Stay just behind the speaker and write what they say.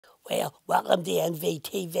Well, welcome to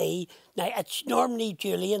NVTV. Now, it's normally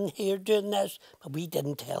Julian here doing this, but we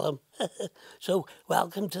didn't tell him. So,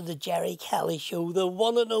 welcome to the Gerry Kelly show, the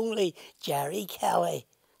one and only Gerry Kelly.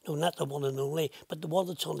 No, not the one and only, but the one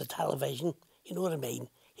that's on the television. You know what I mean?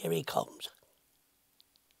 Here he comes.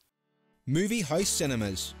 Movie House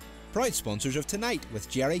Cinemas, proud sponsors of Tonight with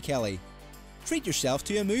Gerry Kelly. Treat yourself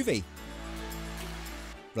to a movie.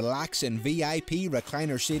 Relax in VIP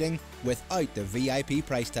recliner seating without the VIP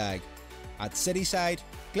price tag at Cityside,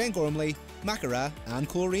 Glengormley, Mackara and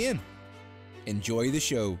Coleraine. Enjoy the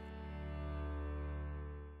show.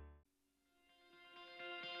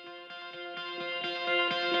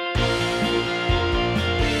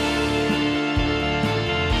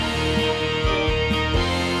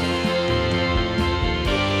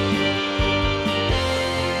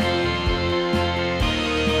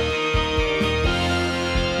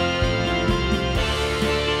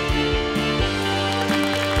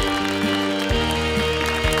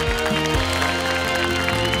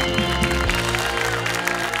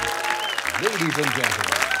 Ladies and gentlemen,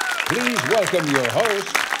 please welcome your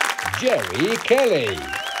host, Gerry Kelly.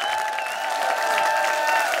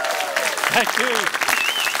 Thank you.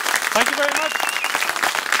 Thank you very much.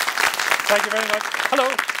 Thank you very much.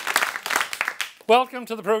 Hello. Welcome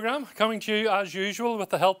to the programme, coming to you as usual with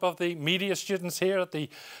the help of the media students here at the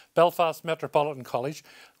Belfast Metropolitan College,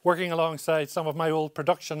 working alongside some of my old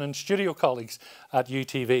production and studio colleagues at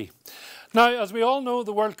UTV. Now, as we all know,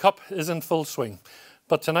 the World Cup is in full swing.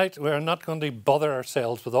 But tonight we're not going to bother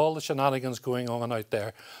ourselves with all the shenanigans going on out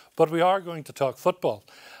there, but we are going to talk football.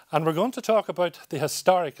 And we're going to talk about the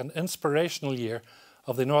historic and inspirational year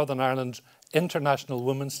of the Northern Ireland international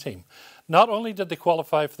women's team. Not only did they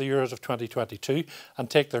qualify for the Euros of 2022 and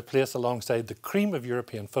take their place alongside the cream of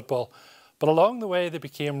European football, but along the way they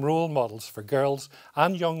became role models for girls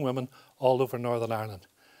and young women all over Northern Ireland.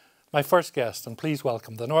 My first guest, and please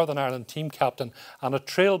welcome the Northern Ireland team captain and a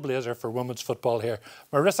trailblazer for women's football here,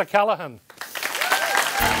 Marissa Callaghan.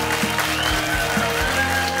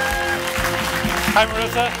 Hi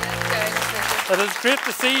Marissa. It is great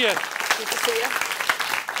to see you. Good to see you.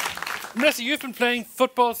 Marissa, you've been playing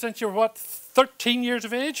football since you're what, 13 years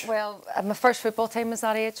of age? Well, my first football team was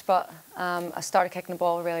that age, but I started kicking the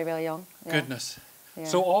ball really, really young. Yeah. Goodness. Yeah.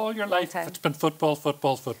 So all your life time. it's been football,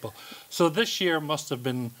 football, football. So this year must have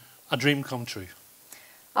been a dream come true.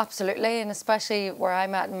 Absolutely, and especially where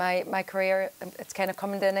I'm at in my career, it's kind of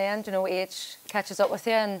coming to an end. You know, age catches up with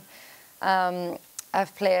you, and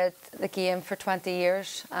I've played the game for 20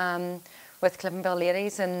 years with Cliftonville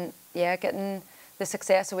ladies, and yeah, getting the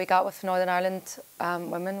success that we got with Northern Ireland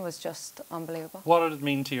women was just unbelievable. What did it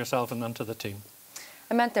mean to yourself and then to the team?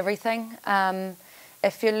 It meant everything.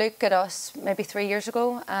 If you look at us maybe 3 years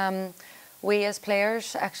ago, we as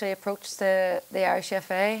players actually approached the Irish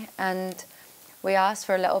FA and we asked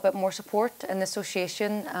for a little bit more support, and the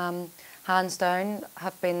association, hands down,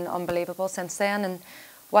 have been unbelievable since then. And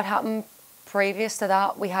what happened previous to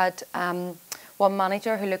that, we had one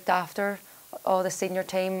manager who looked after all the senior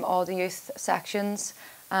team, all the youth sections.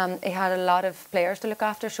 He had a lot of players to look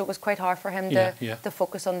after, so it was quite hard for him to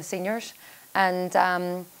focus on the seniors. And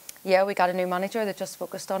yeah, we got a new manager that just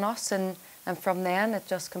focused on us, and from then it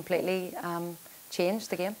just completely changed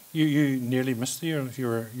the game. You nearly missed the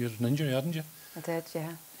year. You had an injury, hadn't you? I did,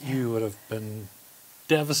 yeah. You would have been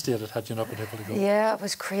devastated had you not been able to go. Yeah, it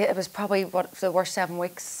was great. It was probably the worst 7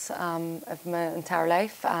 weeks of my entire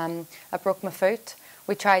life. I broke my foot.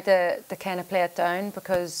 We tried to kind of play it down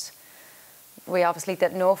because we obviously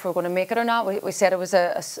didn't know if we were going to make it or not. We said it was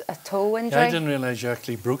a toe injury. Yeah, I didn't realise you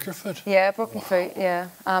actually broke your foot. Yeah, I broke my foot, yeah.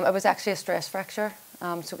 It was actually a stress fracture.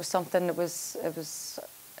 So it was something that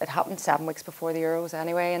it happened 7 weeks before the Euros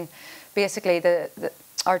anyway. And basically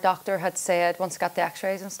our doctor had said, once I got the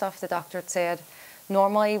x-rays and stuff, the doctor had said,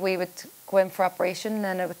 normally we would go in for operation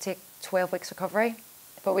and it would take 12 weeks recovery,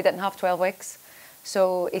 but we didn't have 12 weeks.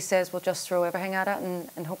 So he says, we'll just throw everything at it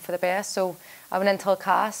and hope for the best. So I went into a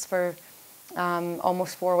cast for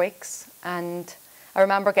almost 4 weeks, and I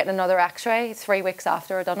remember getting another x-ray 3 weeks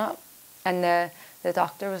after I'd done it, and the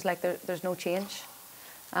doctor was like, there's no change.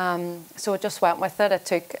 So I just went with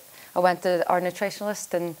it. I went to our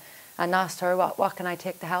nutritionist and asked her what can I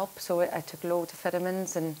take to help. So I took loads of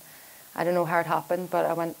vitamins, and I don't know how it happened, but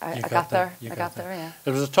I got there. Yeah.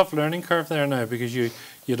 It was a tough learning curve there now, because you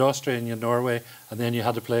had Austria and you had Norway, and then you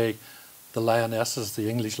had to play the Lionesses, the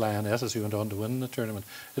English Lionesses, who went on to win the tournament.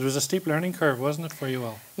 It was a steep learning curve, wasn't it, for you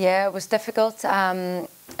all? Yeah, it was difficult. I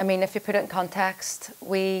mean, if you put it in context,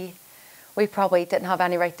 we probably didn't have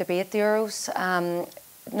any right to be at the Euros.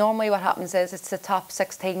 Normally what happens is it's the top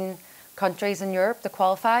 16 countries in Europe that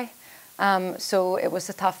qualify. So it was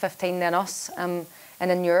the top 15 then us. And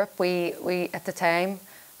in Europe, we at the time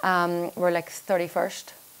were like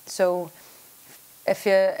 31st. So if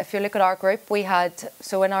you look at our group, we had,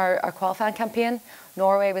 so in our qualifying campaign,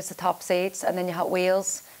 Norway was the top seeds, and then you had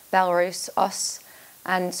Wales, Belarus, us,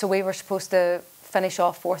 and so we were supposed to finish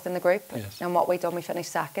off 4th in the group. Yes. And what we done, we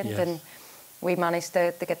finished 2nd, Yes. and we managed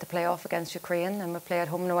to get the playoff against Ukraine, and we played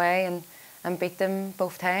home and away and beat them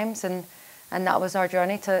both times, and that was our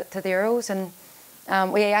journey to the Euros. And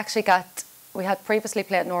we had previously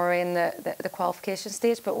played Norway in the qualification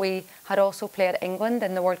stage, but we had also played England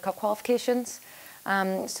in the World Cup qualifications.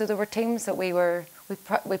 So there were teams that we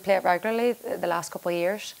played regularly the last couple of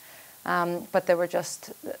years, but they were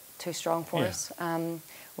just too strong for us.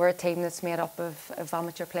 We're a team that's made up of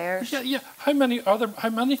amateur players. Yeah. How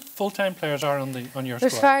many full-time players are on your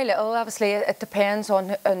There's squad? very little. Obviously, it depends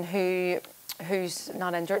on who's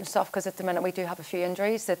not injured and stuff. Because at the minute we do have a few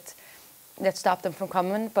injuries that stopped them from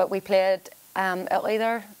coming. But we played Italy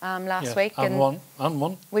there last week, and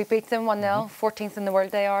won. We beat them 1-0, 14th in the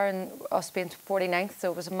world they are, and us being 49th.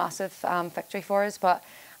 So it was a massive victory for us. But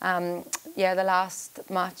the last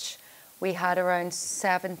match we had around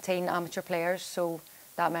 17 amateur players. So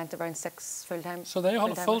that meant around 6 full-time. So they all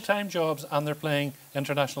have full-time jobs and they're playing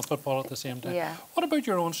international football at the same time. Yeah. What about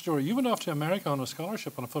your own story? You went off to America on a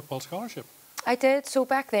scholarship, on a football scholarship. I did. So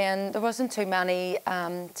back then there wasn't too many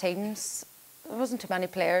teams. There wasn't too many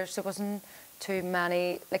players. There wasn't too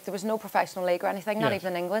many, like there was no professional league or anything, not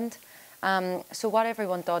even in England. So what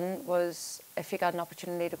everyone done was, if you got an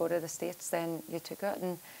opportunity to go to the States, then you took it.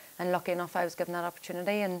 And lucky enough, I was given that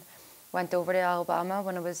opportunity and went over to Alabama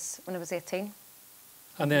when I was 18.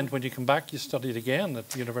 And then when you come back, you studied again at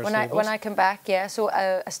the University of When I came back, yeah. So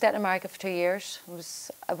I stayed in America for 2 years.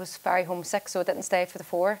 I was very homesick, so I didn't stay for the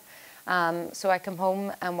 4. So I came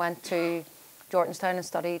home and went to Georgetown and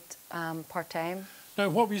studied part-time. Now,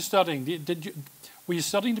 what were you studying? Were you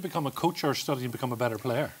studying to become a coach or studying to become a better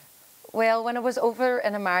player? Well, when I was over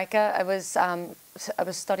in America, I was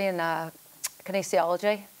studying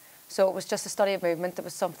kinesiology. So it was just a study of movement. It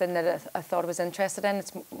was something that I thought I was interested in.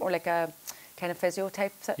 It's more like a kind of physio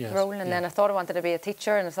type role. And then I thought I wanted to be a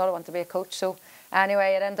teacher and I thought I wanted to be a coach. So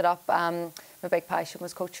anyway, it ended up, my big passion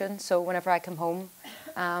was coaching. So whenever I come home,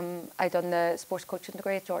 I done the sports coaching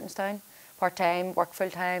degree at Georgetown, part-time, work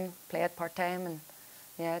full-time, played part-time, and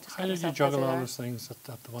just how did you juggle all those things at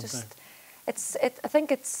the one time? I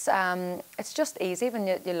think it's just easy when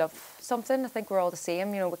you love something. I think we're all the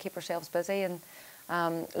same. We keep ourselves busy, and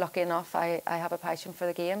lucky enough, I have a passion for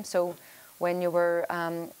the game. So when you were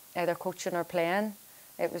either coaching or playing,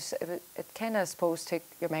 it kind of, I suppose, took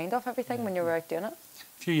your mind off everything when you were out doing it.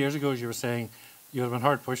 A few years ago, as you were saying, you would have been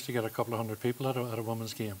hard pushed to get a couple of hundred people at a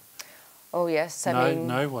women's game. Oh yes,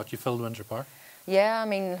 Now what? You filled Windsor Park? Yeah, I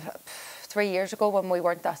mean, 3 years ago when we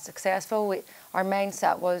weren't that successful, our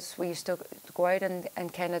mindset was we used to go out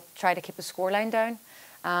and kind of try to keep the scoreline down.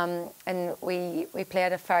 And we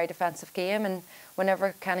played a very defensive game, and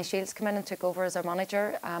whenever Kenny Shields came in and took over as our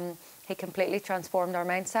manager, he completely transformed our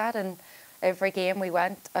mindset, and every game we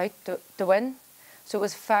went out to win. So it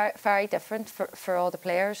was very different for all the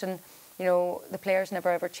players, and the players never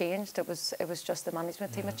ever changed. It was just the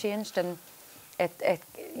management team had changed, and it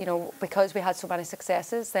because we had so many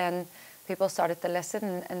successes, then people started to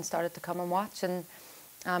listen and started to come and watch. And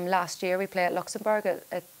last year we played at Luxembourg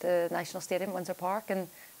at the National Stadium, Windsor Park,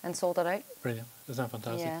 and sold it out. Brilliant. Isn't that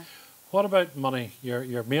fantastic? Yeah. What about money?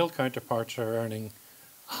 Your male counterparts are earning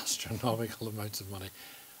astronomical amounts of money.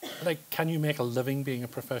 Like, can you make a living being a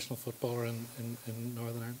professional footballer in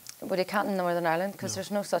Northern Ireland? Well, you can't in Northern Ireland because there's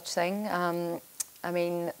no such thing. I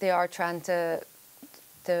mean, they are trying to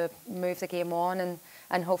move the game on,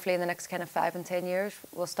 and hopefully in the next kind of 5 and 10 years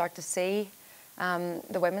we'll start to see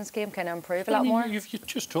the women's game kind of improve a lot more. You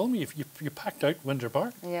just told me you packed out Windsor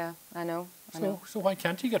Park. Yeah, I know. So why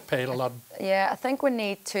can't you get paid a lot? Yeah, I think we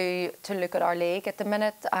need to look at our league. At the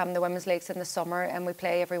minute, the women's league's in the summer and we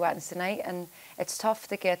play every Wednesday night, and it's tough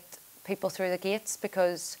to get people through the gates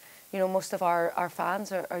because most of our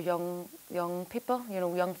fans are young people,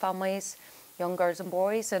 young families, young girls and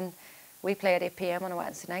boys, and we play at 8 p.m. on a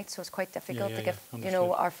Wednesday night, so it's quite difficult to get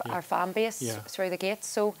our fan base through the gates.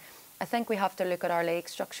 So I think we have to look at our league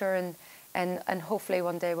structure, and hopefully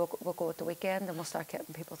one day we'll go at the weekend and we'll start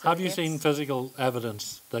getting people through. Have the you gates. seen physical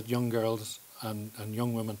evidence that young girls and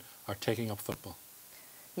young women are taking up football?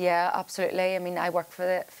 Yeah, absolutely. I mean, I work for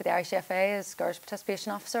the Irish FA as girls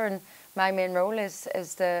participation officer, and my main role is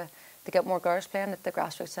to get more girls playing at the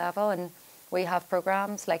grassroots level. And we have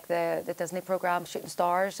programs like the Disney program Shooting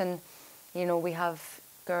Stars, and we have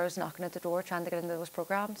girls knocking at the door trying to get into those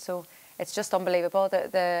programs. So it's just unbelievable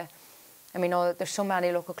that I mean, there's so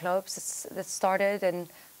many local clubs that started, and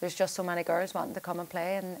there's just so many girls wanting to come and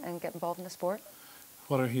play and get involved in the sport.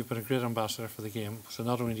 You've been a great ambassador for the game. So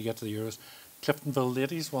not only to get to the Euros, Cliftonville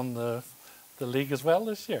ladies won the league as well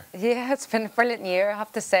this year. Yeah, it's been a brilliant year, I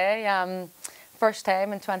have to say. First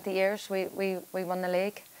time in 20 years we won the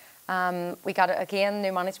league. We got, again,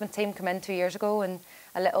 new management team come in 2 years ago, and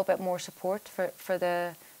a little bit more support for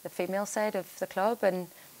the female side of the club, and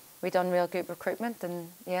we done real good recruitment,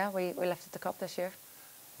 and yeah, we lifted the cup this year.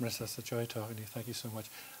 Marissa, it's a joy talking to you. Thank you so much.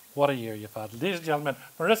 What a year you've had. Ladies and gentlemen,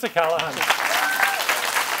 Marissa Callaghan.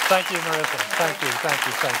 Thank you, Marissa. Thank you, thank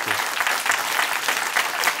you, thank you.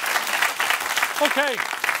 Okay.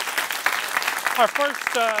 Our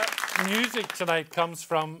first music tonight comes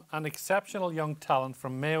from an exceptional young talent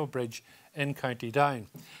from Mayo Bridge in County Down.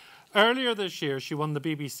 Earlier this year, she won the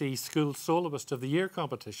BBC School Soloist of the Year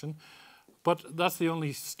competition, but that's the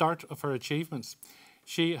only start of her achievements.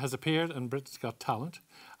 She has appeared in Britain's Got Talent,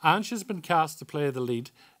 and she's been cast to play the lead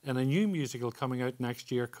in a new musical coming out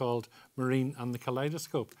next year called Marine and the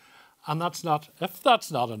Kaleidoscope. And if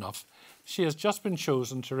that's not enough, she has just been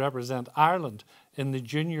chosen to represent Ireland in the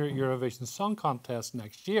Junior Eurovision Song Contest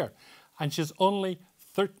next year, and she's only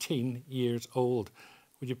 13 years old.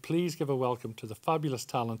 Would you please give a welcome to the fabulous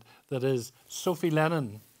talent that is Sophie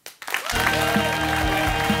Lennon.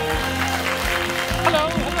 Hello,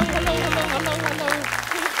 hello, hello, hello, hello, hello.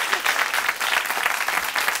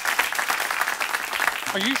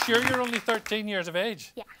 Are you sure you're only 13 years of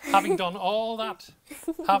age? Yeah. Having done all that?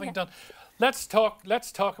 Having done... Let's talk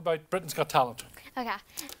about Britain's Got Talent. Okay.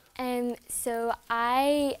 So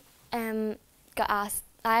I got asked.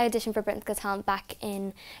 I auditioned for Britain's Got Talent back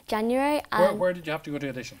in January. And Where did you have to go to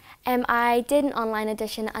audition? I did an online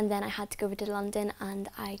audition, and then I had to go over to London, and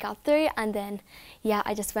I got through, and then yeah,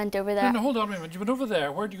 I just went over there. No, hold on a minute. You went over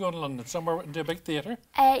there. Where did you go to London? Somewhere into a big theatre?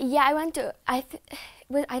 Yeah, I went to. I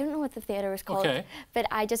don't know what the theatre was called, okay, but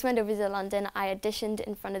I just went over to London. I auditioned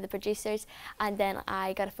in front of the producers, and then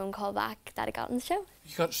I got a phone call back that I got on the show.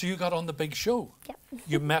 So you got on the big show? Yep.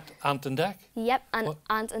 You met Ant and Dec? Yep, and what?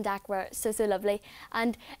 Ant and Dec were so lovely.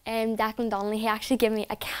 And Declan Donnelly, he actually gave me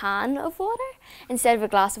a can of water instead of a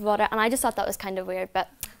glass of water, and I just thought that was kind of weird, but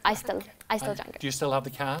I still drank it. Do you still have the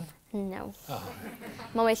can? No. Oh.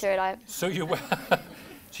 Mummy threw it out. So you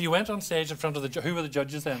went on stage in front of who were the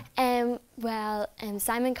judges then?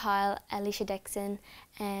 Simon Cowell, Alicia Dixon,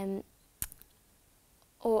 Amanda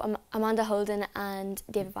Holden, and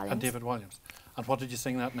David Williams. And David Williams. And what did you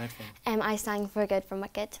sing that night for them? I sang For Good from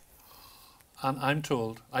Wicked. And I'm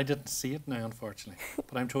told, I didn't see it now unfortunately,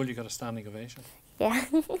 but I'm told you got a standing ovation. Yeah.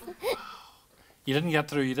 You didn't get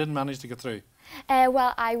through, you didn't manage to get through?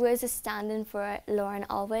 Well, I was a stand-in for Lauren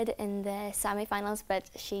Allwood in the semi-finals, but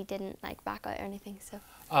she didn't back out or anything, so...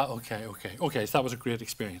 Okay, so that was a great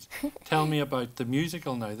experience. Tell me about the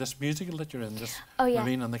musical now, this musical that you're in, this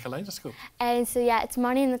Marine and the Kaleidoscope. So yeah, it's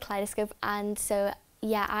Marine and the Kaleidoscope, and so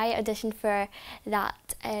yeah, I auditioned for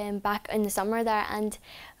that back in the summer there, and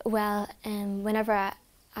well, whenever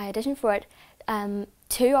I auditioned for it,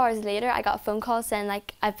 2 hours later I got a phone call saying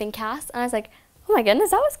I've been cast, and I was like, oh my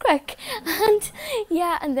goodness, that was quick. And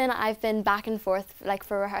yeah, and then I've been back and forth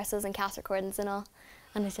for rehearsals and cast recordings and all,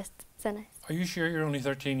 and it's just so nice. Are you sure you're only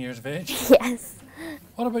 13 years of age? Yes.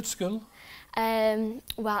 What about school?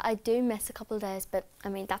 Well, I do miss a couple of days, but I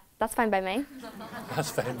mean that's fine by me. That's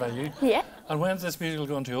fine by you? Yeah. And when's this musical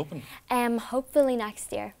going to open? Hopefully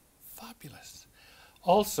next year. Fabulous.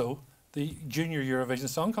 Also, the Junior Eurovision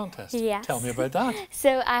Song Contest. Yes. Tell me about that.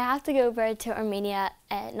 So I have to go over to Armenia,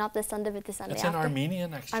 not this Sunday, but the Sunday after. It's in Armenia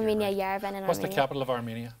next year. Armenia, right? Yerevan in Armenia. What's the capital of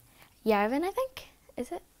Armenia? Yerevan, I think.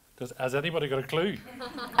 Is it? Has anybody got a clue?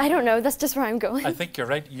 I don't know. That's just where I'm going. I think you're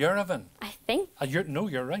right. Yerevan. I think. You're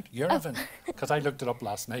right. Yerevan. Because I looked it up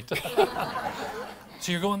last night.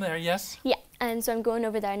 So you're going there, yes? Yeah. And so I'm going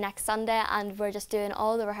over there next Sunday, and we're just doing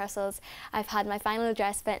all the rehearsals. I've had my final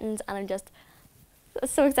dress fittings, and I'm just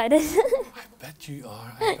so excited. I bet you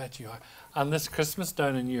are. I bet you are. And this Christmas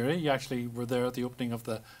down in Uri, you actually were there at the opening of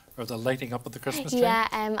the lighting up of the Christmas tree? Yeah,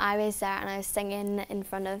 I was there, and I was singing in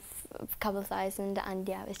front of a couple thousand, and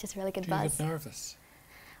yeah, it was just a really good buzz. Do you get nervous?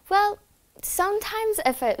 Well, sometimes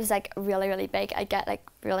if it was really, really big, I'd get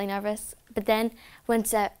really nervous. But then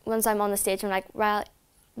once I'm on the stage, I'm like, well,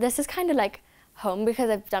 this is kind of like home because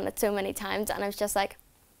I've done it so many times, and I was just like,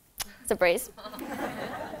 it's a breeze.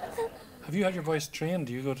 Have you had your voice trained?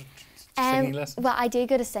 Do you go to singing lessons? Well, I do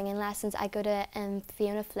go to singing lessons. I go to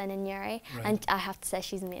Fiona Flynn in Uri, right. And I have to say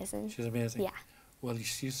she's amazing. She's amazing? Yeah. Well,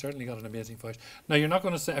 she's certainly got an amazing voice. Now, you're not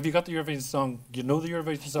going to sing... Have you got the Eurovision song? You know the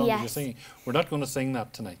Eurovision song yes. that you're singing? We're not going to sing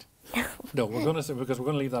that tonight. No, we're going to, because we're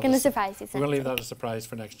going to leave that. Gonna surprise you. We're going to leave that as a surprise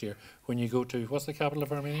for next year when you go to, what's the capital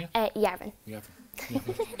of Armenia? Yerevan. Yerevan.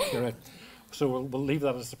 You're right. So we'll leave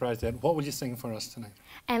that as a surprise then. What will you sing for us tonight?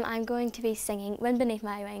 I'm going to be singing "Wind Beneath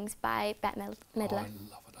My Wings" by Bette Midler. Oh, I love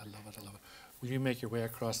it. I love it. I love it. Will you make your way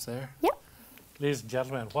across there? Yep. Ladies and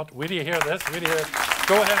gentlemen, wait till you hear this. Wait till you hear it.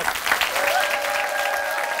 Go ahead.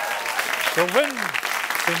 The wind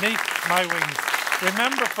beneath my wings.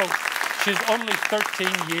 Remember, folks, she's only 13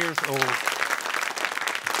 years old.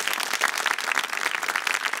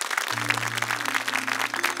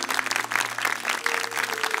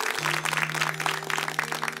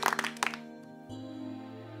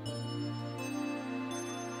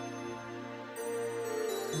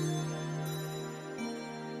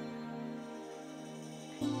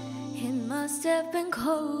 It must have been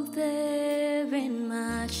cold there in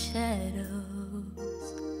my shadows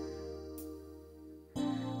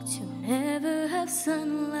to never have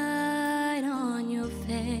sunlight on your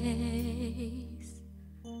face.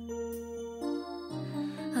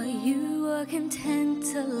 Are you content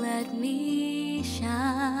to let me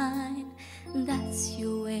shine? That's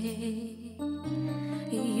your way.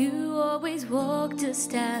 You always walked a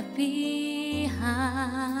step behind.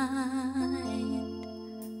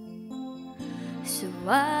 So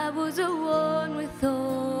I was the one with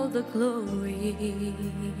all the glory,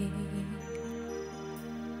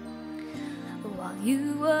 while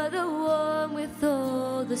you were the one with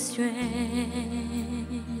all the strength.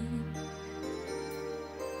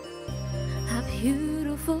 A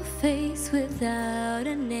beautiful face without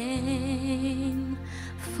a name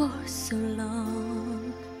for so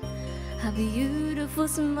long. A beautiful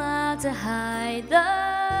smile to hide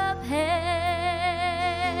the pain.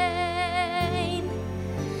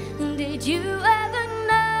 Did you ever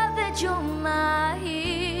know that you're my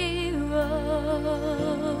hero?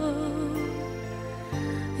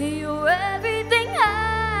 You're everything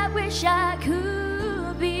I wish I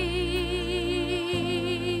could be.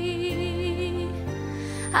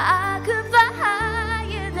 I could fly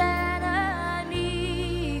higher than an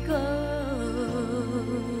eagle,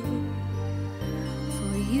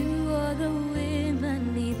 for you are the wind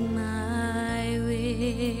beneath my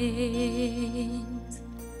wings.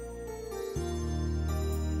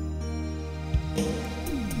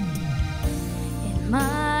 It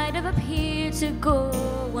might have appeared to go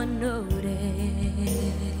unnoticed,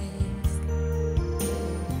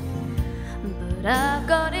 but I've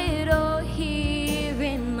got it all here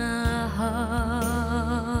in my heart.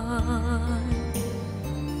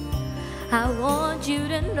 I want you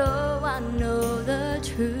to know I know the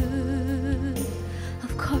truth.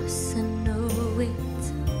 Of course I know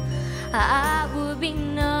it. I would be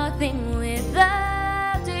nothing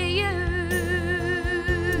without you.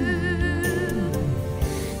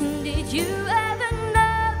 Did you ever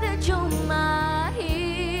know that you're my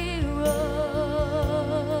hero?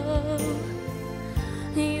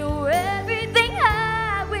 You're everything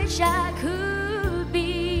I wish I could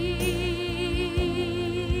be.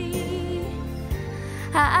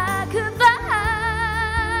 I could fly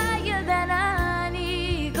higher than an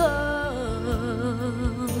eagle,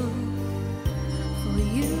 for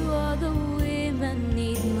you are the wind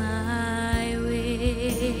beneath my wings.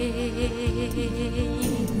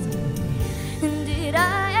 Did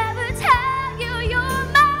I ever tell you you're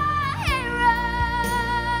my hero?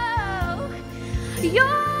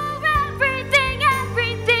 You're everything,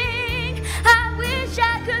 everything I wish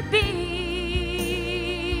I could be.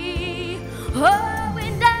 Oh,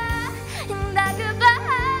 and I could fly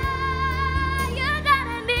higher than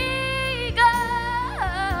an eagle,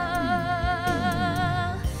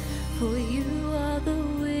 for you are the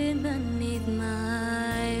wind beneath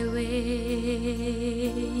my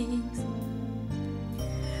wings.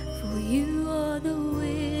 For you are the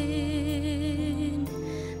wind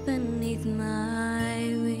beneath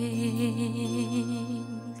my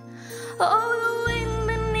wings. Oh, the wind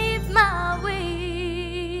beneath my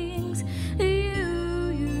wings.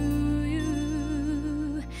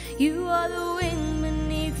 You are the wind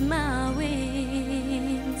beneath my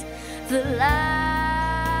wings. Fly,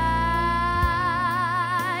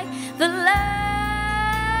 fly,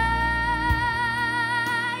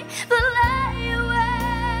 fly away.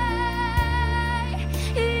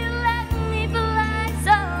 You let me fly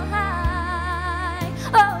so high.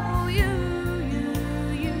 Oh, you,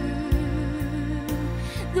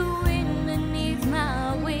 the wind beneath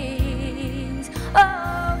my wings.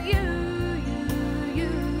 Oh,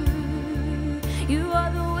 you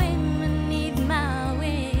are the wind beneath my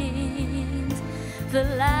wings. Fly,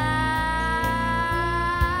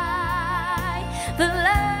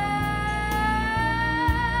 fly,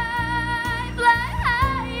 fly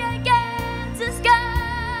high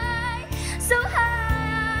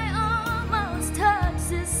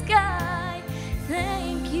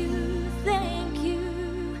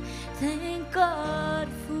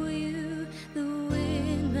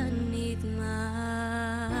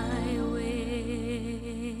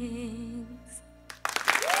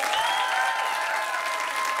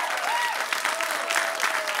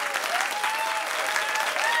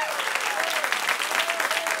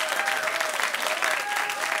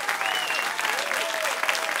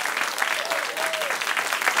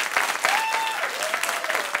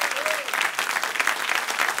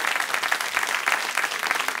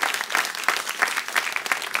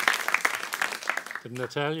Didn't I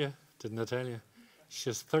tell you? Didn't I tell you?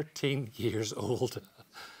 She's 13 years old.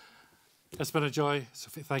 It's been a joy.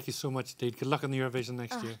 Sophie, thank you so much indeed. Good luck in the Eurovision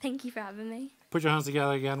next year. Thank you for having me. Put your hands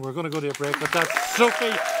together again. We're going to go to a break, but that's Sophie,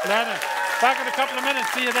 Lennon. Back in a couple of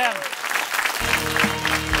minutes. See you then.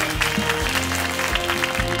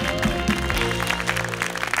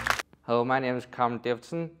 Hello, my name is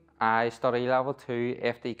Devlin. I study level 2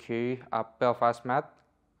 FDQ at Belfast Met.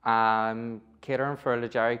 I'm catering for the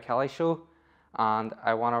Gerry Kelly show, and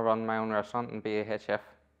I want to run my own restaurant and be a head chef.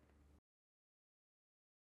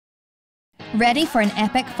 Ready for an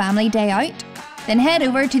epic family day out? Then head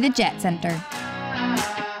over to the Jet Centre.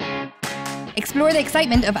 Explore the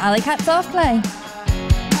excitement of Alley Cat soft play.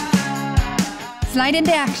 Slide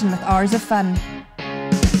into action with hours of fun,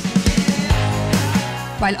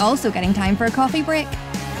 while also getting time for a coffee break.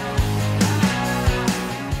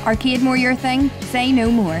 Arcade more your thing? Say no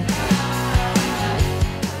more.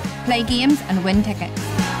 Play games and win tickets.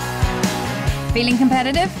 Feeling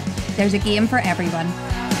competitive? There's a game for everyone.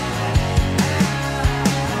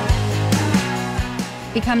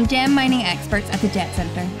 Become gem mining experts at the Jet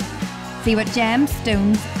Centre. See what gems,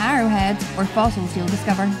 stones, arrowheads or fossils you'll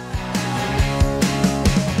discover.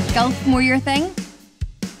 Golf more your thing?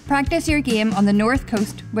 Practice your game on the North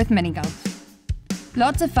Coast with mini golf.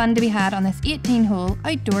 Lots of fun to be had on this 18-hole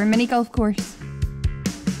outdoor mini golf course.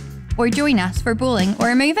 Or join us for bowling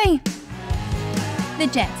or a movie. The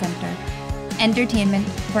Jet Centre. Entertainment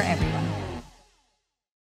for everyone.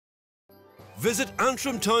 Visit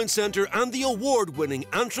Antrim Town Centre and the award-winning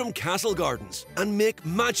Antrim Castle Gardens and make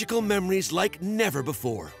magical memories like never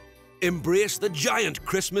before. Embrace the giant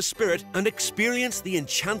Christmas spirit and experience the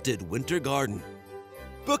Enchanted Winter Garden.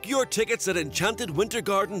 Book your tickets at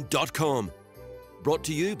enchantedwintergarden.com. Brought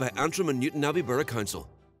to you by Antrim and Newton Abbey Borough Council.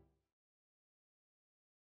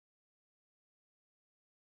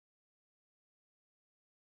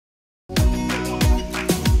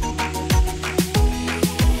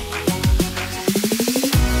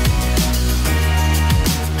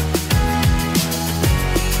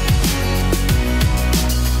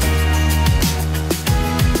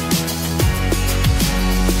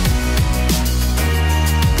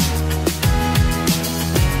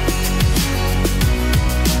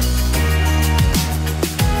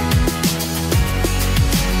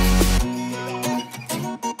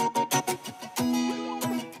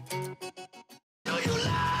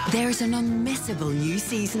 There's an unmissable new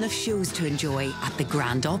season of shows to enjoy at the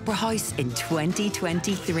Grand Opera House in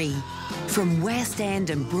 2023. From West End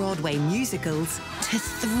and Broadway musicals to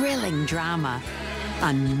thrilling drama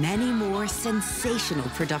and many more sensational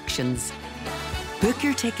productions. Book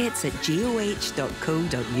your tickets at goh.co.uk.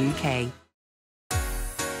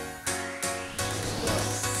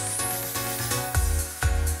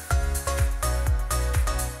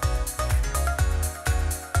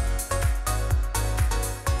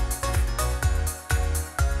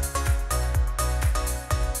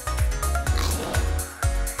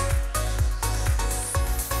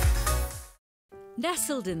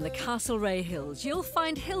 Nestled in the Castlereagh Hills, you'll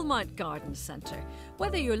find Hillmount Garden Centre.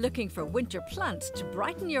 Whether you're looking for winter plants to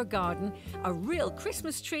brighten your garden, a real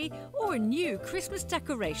Christmas tree, or new Christmas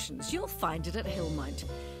decorations, you'll find it at Hillmount.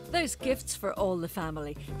 There's gifts for all the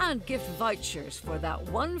family and gift vouchers for that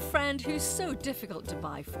one friend who's so difficult to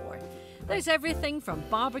buy for. There's everything from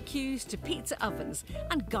barbecues to pizza ovens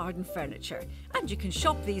and garden furniture. And you can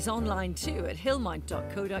shop these online too at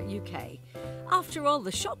hillmount.co.uk. After all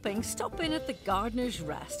the shopping, stop in at the Gardener's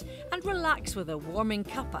Rest and relax with a warming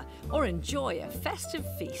cuppa or enjoy a festive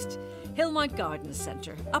feast. Hillmount Garden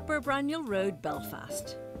Centre, Upper Braniel Road,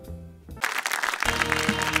 Belfast.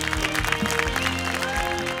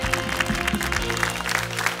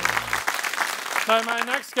 Now, my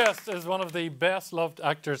next guest is one of the best-loved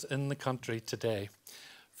actors in the country today.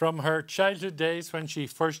 From her childhood days when she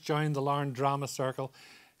first joined the Larne Drama Circle,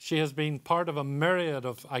 she has been part of a myriad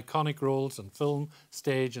of iconic roles in film,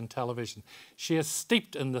 stage and television. She is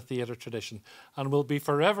steeped in the theatre tradition and will be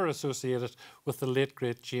forever associated with the late,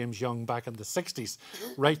 great James Young back in the 60s,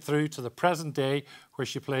 right through to the present day where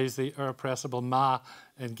she plays the irrepressible Ma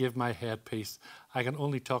in Give My Head Peace. I can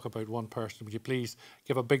only talk about one person. Would you please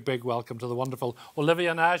give a big, big welcome to the wonderful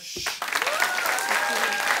Olivia Nash.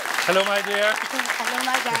 Hello, my dear. Hello,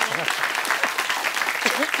 my darling.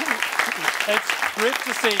 It's great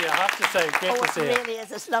to see you, I have to say. Great to see you. It really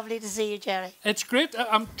is. It's lovely to see you, Gerry. It's great.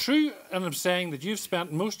 I'm true, and I'm saying that you've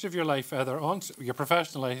spent most of your life either on your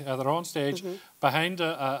professional life, either on stage, behind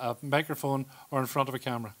a microphone, or in front of a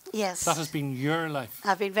camera. Yes. That has been your life.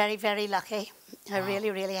 I've been very, very lucky. I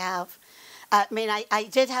really, really have. I mean, I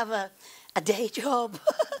did have a day job,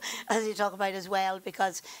 as you talk about as well,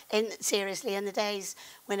 because seriously, in the days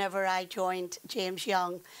whenever I joined James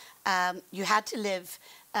Young, you had to live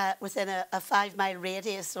within a 5-mile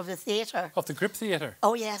radius of the theatre. Of the group theatre?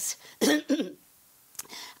 Oh, yes.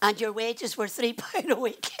 And your wages were £3 a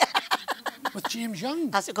week. With James Young?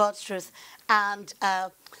 That's the God's truth. And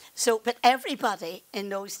so, but everybody in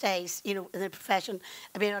those days, you know, in the profession,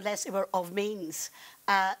 I mean, unless they were of means,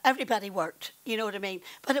 everybody worked, you know what I mean?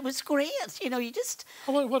 But it was great, you know, you just...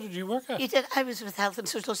 Oh, what did you work at? I was with Health and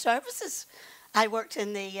Social Services. I worked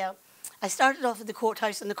in the... I started off at the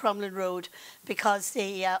courthouse on the Crumlin Road because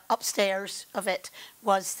the upstairs of it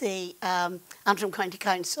was the Antrim County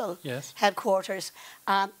Council headquarters.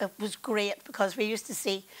 And it was great because we used to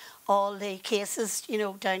see all the cases, you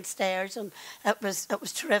know, downstairs, and it was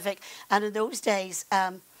terrific. And in those days,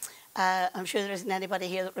 I'm sure there isn't anybody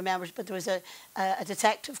here that remembers, but there was a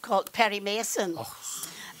detective called Perry Mason. Oh.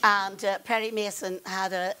 And Perry Mason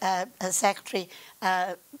had a secretary,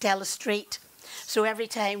 Della Street. So every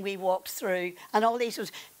time we walked through, and all these was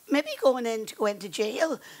maybe going into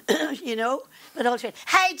jail, you know, but also,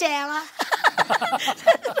 hey Della,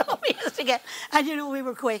 we used to get, and you know, we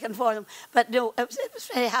were quaking for them, but no, it was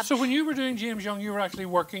very happy. So when you were doing James Young, you were actually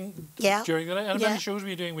working during the day, and how many shows were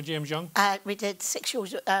you doing with James Young? We did 7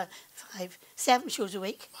 shows a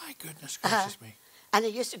week. My goodness gracious me. And they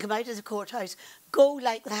used to come out of the courthouse, go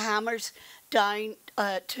like the hammers down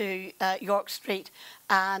to York Street,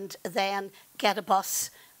 and then get a bus,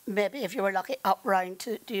 maybe if you were lucky, up round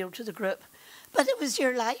to the group. But it was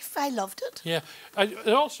your life. I loved it. Yeah.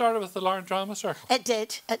 It all started with the Larne Drama Circle. It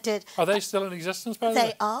did. Are they still in existence, by the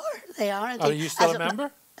way? They are. Are you still a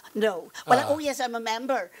member? No. Well, oh yes, I'm a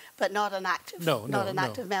member, but not an active. Not an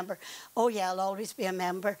active member. Oh yeah, I'll always be a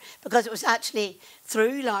member, because it was actually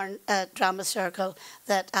through Larne Drama Circle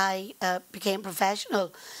that I became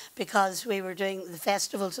professional, because we were doing the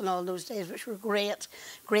festivals and all those days, which were great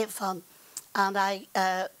fun. And I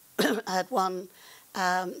had one.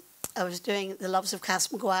 I was doing The Loves of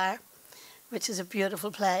Cass Maguire, which is a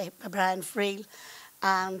beautiful play by Brian Friel,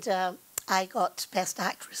 and I got Best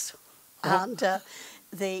Actress. Oh. And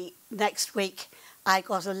the next week, I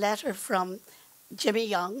got a letter from Jimmy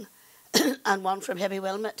Young and one from Hibby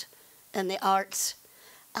Wilmot in the arts,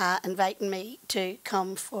 inviting me to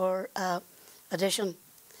come for audition.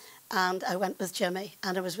 And I went with Jimmy,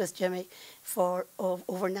 and I was with Jimmy for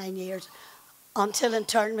over 9 years, until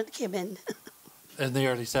internment came in. In the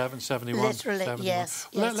early 71? Literally, 71. Yes.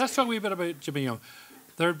 Let's talk a wee bit about Jimmy Young.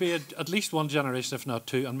 There'd be at least one generation, if not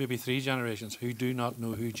 2, and maybe 3 generations, who do not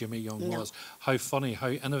know who Jimmy Young was. How funny, how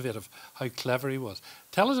innovative, how clever he was.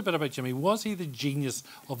 Tell us a bit about Jimmy. Was he the genius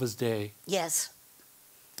of his day? Yes.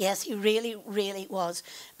 Yes, he really, really was.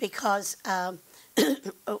 Because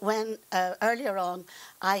when earlier on,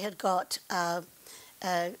 I had got, I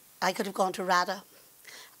could have gone to RADA,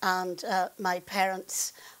 and my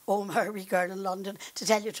parents, my wee girl in London, to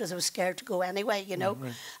tell you the truth, I was scared to go anyway, you know.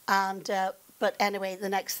 Right. And but anyway, the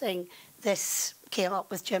next thing, this came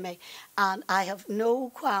up with Jimmy, and I have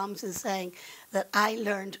no qualms in saying that I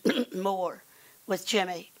learned more with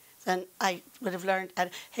Jimmy than I would have learned.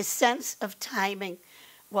 And his sense of timing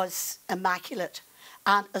was immaculate.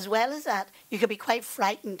 And as well as that, you could be quite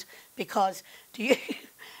frightened, because do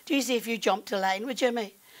you see, if you jumped a line with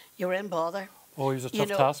Jimmy, you were in bother. Oh, he was a tough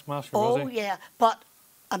taskmaster, was he? Oh, yeah, but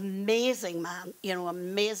amazing man, you know,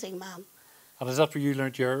 amazing man. And is that where you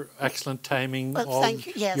learnt your excellent timing, thank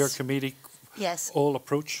you, yes. Your comedic whole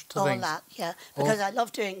approach to things? All that, yeah. Because I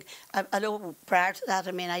love doing, I know prior to that,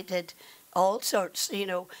 I mean, I did all sorts, you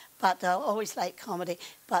know, but I always liked comedy.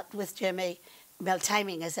 But with Jimmy, well,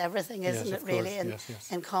 timing is everything, isn't it, really,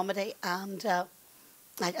 in comedy? And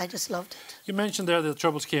I just loved it. You mentioned there that the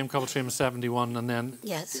Troubles came, Cobbletream in 71, and then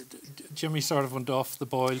Jimmy sort of went off the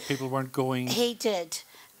boil, people weren't going. He did.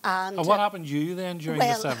 And what happened to you then during the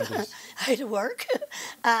 70s? Out of work,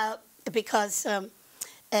 because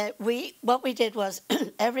what we did was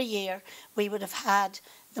every year we would have had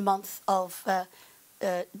the month of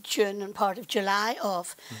June and part of July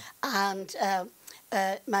off, and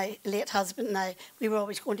my late husband and I, we were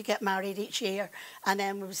always going to get married each year, and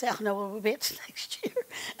then we would say, oh no, we'll wait till next year.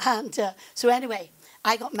 And so anyway,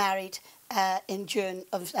 I got married in June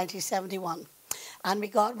of 1971. And we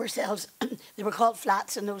got ourselves, they were called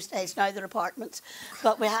flats in those days, now they're apartments,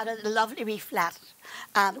 but we had a lovely wee flat,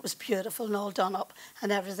 and it was beautiful and all done up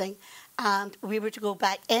and everything. And we were to go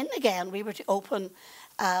back in again, we were to open,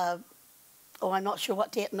 I'm not sure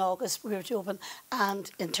what date in August we were to open,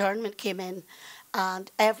 and internment came in,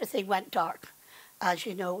 and everything went dark. as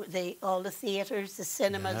you know, all the theatres, the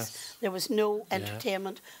cinemas. There was no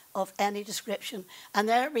entertainment of any description. And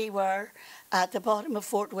there we were at the bottom of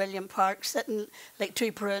Fort William Park, sitting like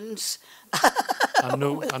two prunes. And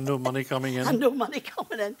no money coming in. And no money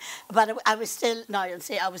coming in. But I was still, now you'll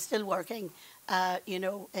see, I was still working, you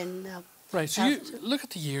know, in... right, so you look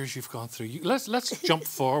at the years you've gone through. Let's jump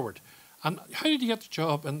forward. And how did you get the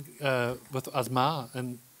job as Ma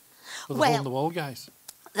and with the Hole in the Wall guys?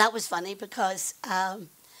 That was funny because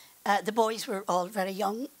the boys were all very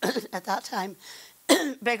young at that time.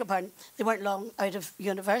 Beg your pardon, they weren't long out of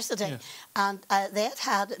university. And they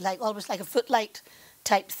had like almost like a footlight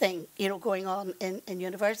type thing, you know, going on in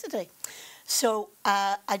university. So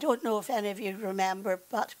I don't know if any of you remember,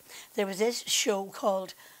 but there was this show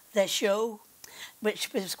called The Show,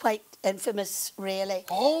 which was quite infamous, really.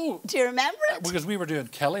 Oh! Do you remember it? Because we were doing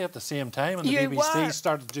Kelly at the same time, and the BBC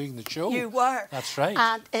started doing the show. You were. That's right.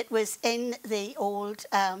 And it was in the old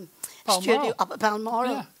studio up at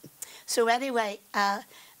Balmoral. Yeah. So anyway,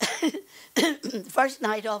 the first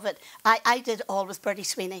night of it, I did all with Bertie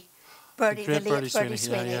Sweeney. The late Bertie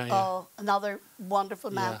Sweeney. Oh, another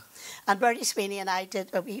wonderful man. And Bertie Sweeney and I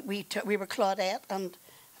did, we were Claudette, and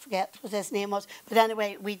I forget what his name was. But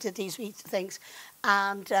anyway, we did these wee things.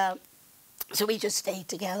 And so we just stayed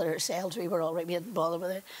together ourselves. We were all right. We didn't bother with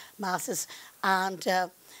the masses. And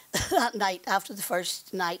that night, after the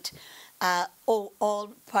first night,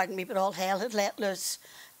 pardon me, but all hell had let loose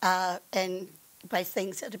by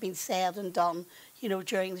things that had been said and done, you know,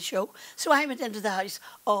 during the show. So I went into the house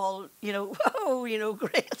all, you know, oh, you know,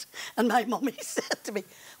 great. And my mummy said to me,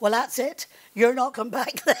 well, that's it. You're not coming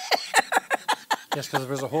back there. Yes, because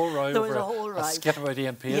there was a whole row over a skit about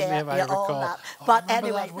Ian Paisley, if I recall. All that. But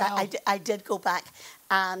anyway, I did go back,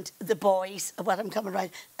 and the boys, what I'm coming around,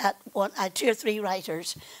 I had 2 or 3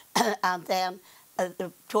 writers, and then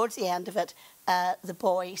towards the end of it, the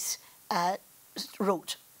boys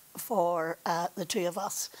wrote for the 2 of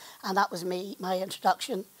us, and that was my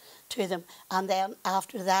introduction to them. And then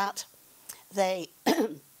after that, they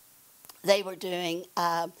were doing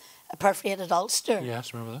a perforated ulster.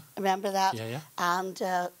 Yes, remember that. Remember that? Yeah, yeah. And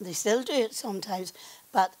they still do it sometimes.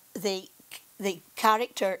 But the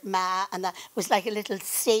character Ma, and that was like a little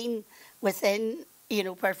scene within, you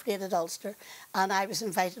know, perforated ulster. And I was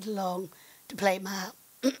invited along to play Ma.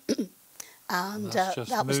 And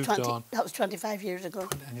that was 25 years ago.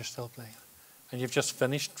 And you're still playing. And you've just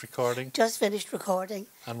finished recording. Just finished recording.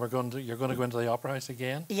 And you're going to go into the Opera House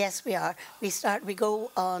again. Yes, we are. We go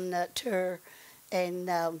on tour in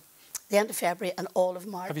the end of February and all of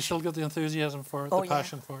March. Have you still got the enthusiasm for it, the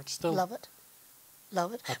passion for it? Still love it.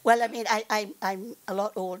 Well, I mean, I'm a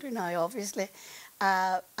lot older now, obviously,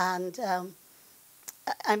 and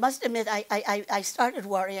I must admit, I started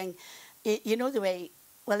worrying. You know the way.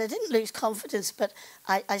 Well, I didn't lose confidence, but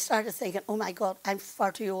I started thinking, oh my God, I'm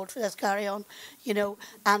far too old for this carry on, you know.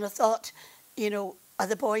 And I thought, you know, are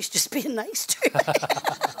the boys just being nice to me?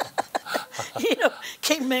 You know,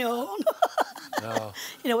 keep me on. No.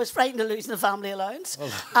 You know, I was frightened of losing the family allowance.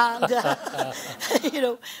 And, you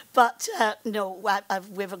know, but no,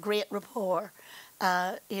 we have a great rapport,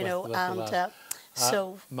 you know, and...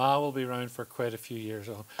 so Ma will be around for quite a few years.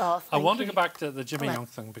 I want to go back to the Jimmy Young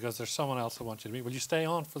thing because there's someone else I want you to meet. Will you stay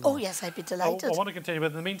on for the Oh, yes, I'd be delighted. I want to continue, but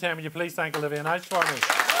in the meantime, will you please thank Olivia Nash for me?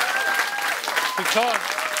 Because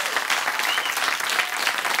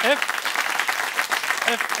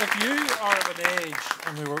if you are of an age,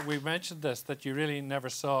 and we mentioned this, that you really never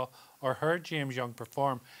saw or heard James Young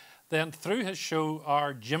perform, then through his show,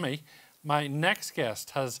 Our Jimmy, my next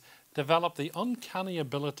guest has developed the uncanny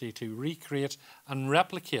ability to recreate and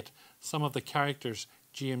replicate some of the characters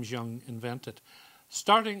James Young invented.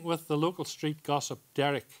 Starting with the local street gossip,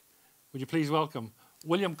 Derek, would you please welcome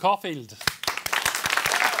William Caulfield.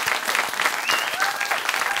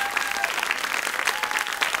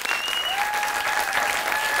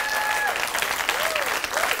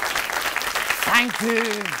 Thank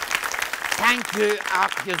you. Thank you.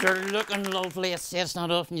 You're looking lovely. It's not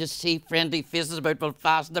often you see friendly faces about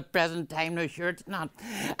Belfast at the present time. No, sure it's not.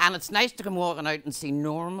 And it's nice to come walking out and see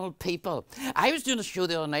normal people. I was doing a show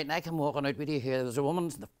the other night and I came walking out with you here. There's a woman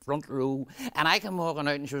in the front row and I came walking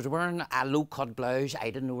out and she was wearing a low-cut blouse. I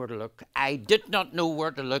didn't know where to look. I did not know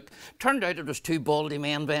where to look. Turned out it was 2 baldy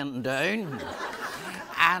men bending down.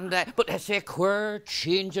 And but I say queer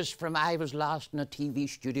changes from I was last in a TV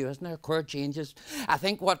studio, isn't there? Queer changes. I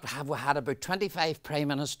think what have we had about 25 prime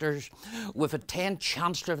ministers, we've had 10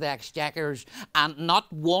 chancellor of the exchequers, and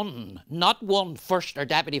not one first or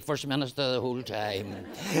deputy first minister the whole time.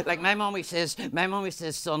 Like my mommy says,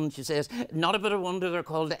 son, she says, not a bit of wonder they're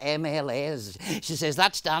called MLAs. She says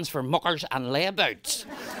that stands for muckers and layabouts.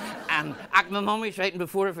 And my mummy's writing,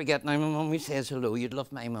 before I forget now, my mummy says hello, you'd love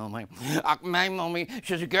my mummy. My mummy,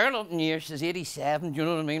 she's a girl up in years, she's 87, do you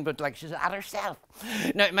know what I mean? But like, she's at herself.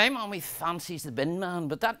 Now, my mummy fancies the bin man,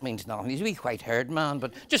 but that means nothing. He's a wee white-haired man,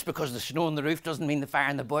 but just because the snow on the roof doesn't mean the fire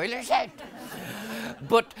in the boiler's out.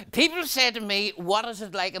 But people say to me, what is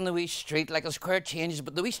it like in the wee street? Like, it's queer changes,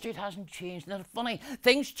 but the wee street hasn't changed. Isn't it funny?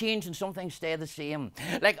 Things change and some things stay the same.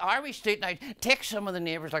 Like our wee street now, take some of the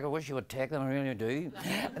neighbours, like I wish you would take them, I really do.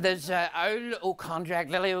 There's Owl O'Condrack,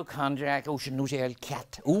 Lily O'Condrack, oh, she nosy old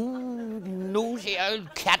cat. Ooh, nosy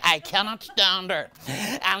old cat, I cannot stand her.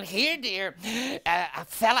 And here, dear, a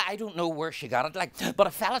fella, I don't know where she got it, like, but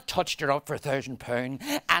a fella touched her up for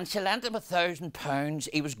 £1,000 and she lent him £1,000.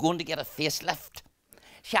 He was going to get a facelift.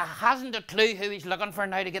 She hasn't a clue who he's looking for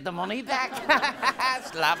now to get the money back.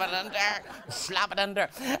 Slap it in there. Slap it in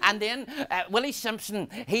there. And then Willie Simpson,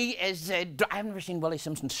 he is... I've never seen Willie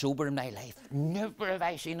Simpson sober in my life. Never have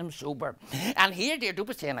I seen him sober. And here, dear, don't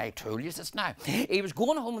be saying I told you this now. He was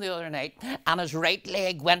going home the other night and his right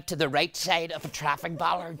leg went to the right side of a traffic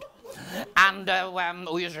bollard. And,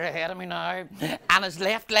 oh, you're ahead of me now. And his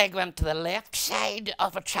left leg went to the left side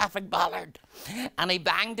of a traffic bollard. And he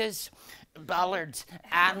banged his bollards.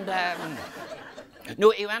 And,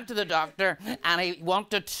 no, he went to the doctor and he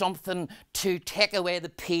wanted something to take away the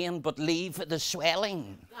pain but leave the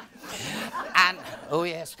swelling. And, oh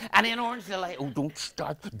yes, and then Orange Lily, oh, don't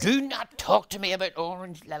start. Do not talk to me about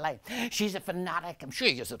Orange Lily. She's a fanatic. I'm sure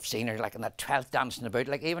you guys have seen her like in that 12th dancing about,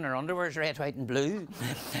 like even her underwear's red, white and blue.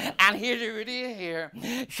 And here's a Rudy here.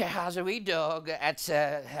 She has a wee dog. It's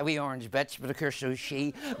a wee orange bitch, but of course so is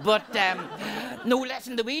she. But, no,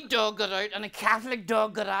 listen, the wee dog got out and a Catholic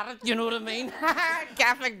dog got at it, you know what I mean?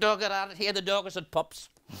 Catholic dog got at it. Here the dog has had pups.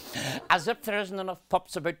 As if there isn't enough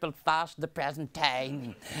pups about Belfast at the present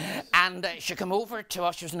time. And she came over to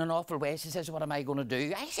us, she was in an awful way. She says, what am I going to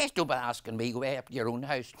do? I says, don't be asking me, go way up to your own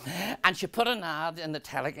house. And she put an ad in the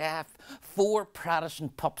Telegraph, 4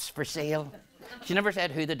 Protestant pups for sale. She never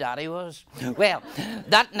said who the daddy was. Well,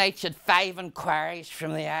 that night she had 5 inquiries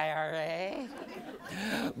from the IRA.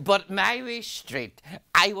 But my wee street,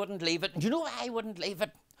 I wouldn't leave it. Do you know why I wouldn't leave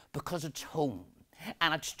it? Because it's home.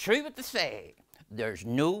 And it's true what they say. There's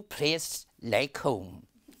no place like home.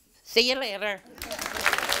 See you later.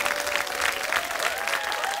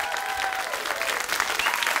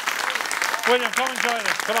 William, come and join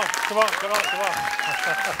us. Come on, come on, come on, come on.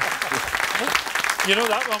 You know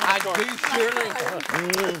that one? I do,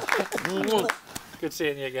 surely. Good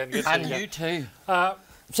seeing you again. Good seeing and you too.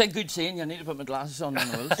 Say good seeing you. I need to put my glasses on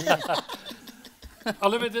and I will see you.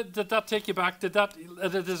 Olivia, did that take you back? Did that?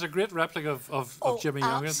 It is a great replica of Jimmy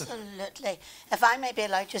Young, isn't it? Absolutely. If I may be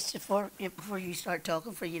allowed, just before you start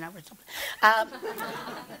talking, for you never something.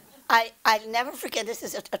 I'll never forget. This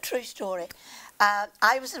is a true story.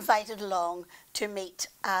 I was invited along to meet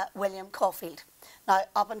William Caulfield. Now,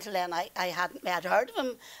 up until then, I had heard of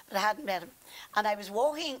him, but I hadn't met him. And I was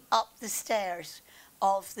walking up the stairs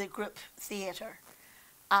of the group theatre,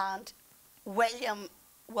 and William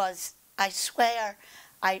was. I swear,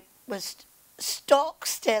 I was stock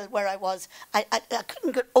still where I was. I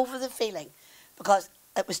couldn't get over the feeling because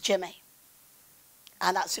it was Jimmy.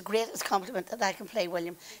 And that's the greatest compliment that I can play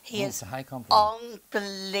William. He is a high compliment.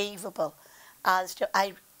 Unbelievable. As to,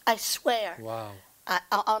 I swear. Wow.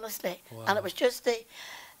 Honestly. Wow. And it was just the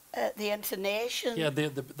intonation. Yeah,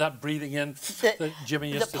 that breathing in that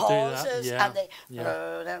Jimmy used to do that.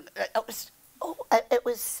 Yeah. And it was... Oh, it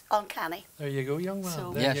was uncanny. There you go, young man.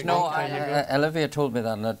 So yes, no, Olivia told me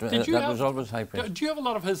that, and that was always high praise. Do you have a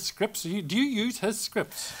lot of his scripts? Do you use his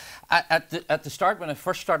scripts? At the start, when I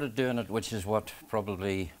first started doing it, which is what,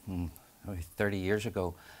 probably 30 years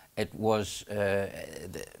ago, it was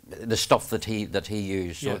the stuff that he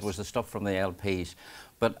used. So it was the stuff from the LPs.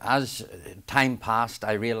 But as time passed,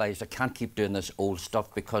 I realised I can't keep doing this old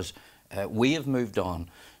stuff because we have moved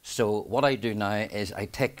on. So what I do now is I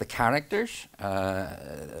take the characters,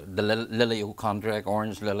 the Lily O'Condrack,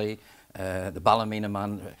 Orange Lily, the Ballymena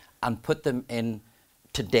man, and put them in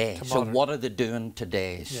today. So what are they doing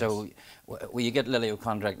today? Yes. So when you get Lily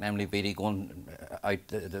O'Condrack and Emily Beattie going out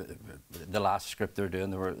the last script they were doing,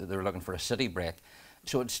 they were looking for a city break.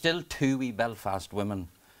 So it's still 2 wee Belfast women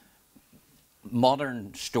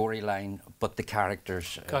modern storyline, but the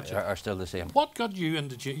characters are still the same. What got you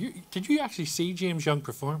into did you actually see James Young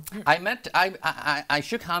perform? I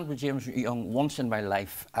shook hands with James Young once in my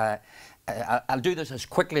life. I'll do this as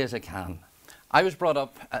quickly as I can. I was brought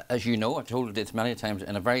up, as you know, I've told you this many times,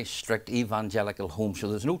 in a very strict evangelical home, so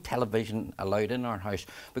there's no television allowed in our house.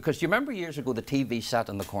 Because you remember years ago, the TV sat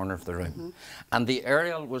in the corner of the room, and the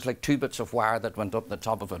aerial was like 2 bits of wire that went up the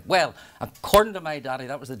top of it. Well, according to my daddy,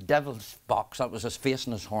 that was the devil's box. That was his face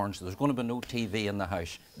and his horns. So there's going to be no TV in the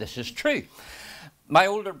house. This is true. My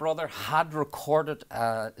older brother had recorded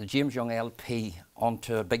the James Young LP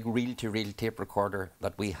onto a big reel-to-reel tape recorder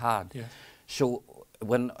that we had. Yeah. So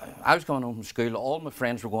when I was going home from school, all my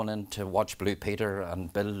friends were going in to watch Blue Peter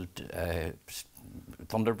and build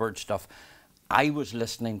Thunderbird stuff. I was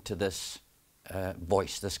listening to this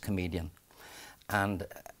voice, this comedian, and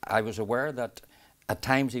I was aware that at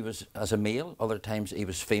times he was as a male, other times he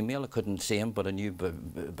was female. I couldn't see him, but I knew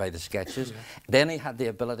by the sketches. Yeah. Then he had the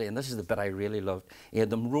ability, and this is the bit I really loved, he had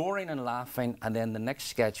them roaring and laughing, and then the next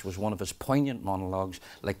sketch was one of his poignant monologues,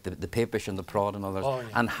 like the Papish and the Prod and others,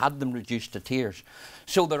 and had them reduced to tears.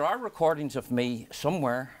 So there are recordings of me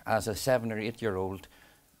somewhere as a 7 or 8 year old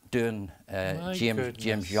doing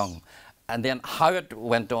James Young. And then how it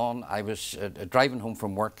went on, I was driving home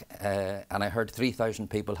from work and I heard 3,000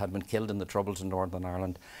 people had been killed in the Troubles in Northern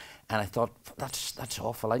Ireland. And I thought, that's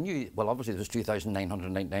awful. I knew, well, obviously there was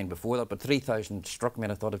 2,999 before that, but 3,000 struck me,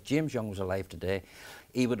 and I thought if James Young was alive today,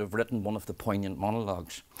 he would have written one of the poignant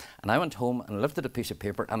monologues. And I went home and lifted a piece of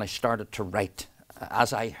paper and I started to write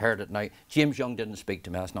as I heard it. Now, James Young didn't speak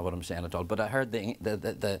to me, that's not what I'm saying at all, but I heard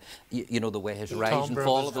you know, the way his rise and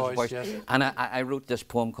fall of his voice. Yes. And I wrote this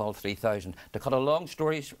poem called 3,000. To cut a long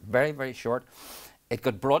story very, very short, it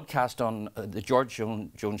got broadcast on the George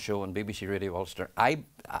Jones Show on BBC Radio Ulster.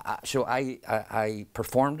 So I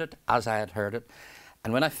performed it as I had heard it,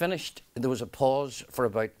 and when I finished, there was a pause for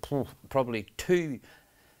about probably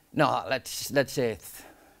let's say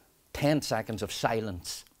 10 seconds of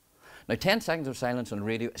silence. Now, 10 seconds of silence on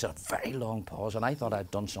radio is a very long pause, and I thought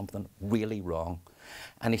I'd done something really wrong.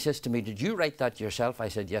 And he says to me, "Did you write that yourself?" I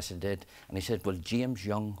said, "Yes, I did." And he said, "Well, James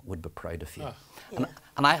Young would be proud of you."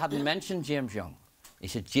 And I hadn't mentioned James Young. He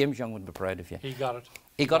said, "James Young would be proud of you." He got it.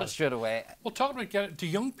 He got it straight away. Well, talk about get it. Do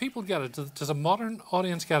young people get it? Does a modern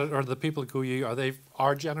audience get it, or the people who go you? Are they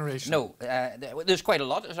our generation? No, there's quite a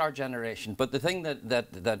lot as our generation. But the thing that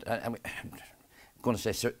I'm going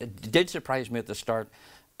to say did surprise me at the start,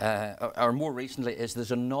 or more recently, is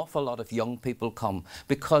there's an awful lot of young people come,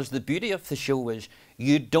 because the beauty of the show is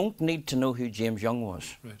you don't need to know who James Young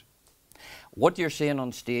was. Right. What you're seeing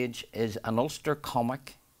on stage is an Ulster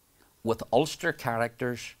comic with Ulster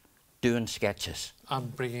characters doing sketches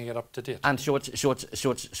and bringing it up to date. And so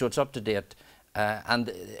it's up to date.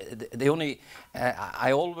 And the only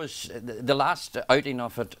I always the last outing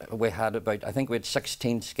of it, we had about, I think we had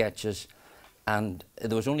 16 sketches, and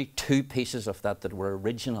there was only 2 pieces of that were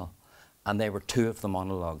original, and they were 2 of the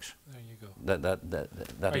monologues. There you go.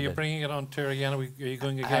 That are you bringing it on tour again? Are you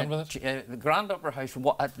going again with it? The Grand Opera House,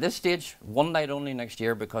 at this stage, one night only next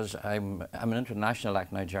year, because I'm an international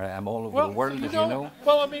act now, Gerry. I'm all over the world, as you know.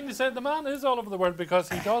 Well, I mean, you said the man is all over the world because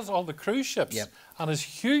he does all the cruise ships and is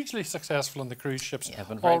hugely successful on the cruise ships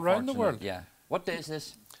all around the world. Yeah. What day is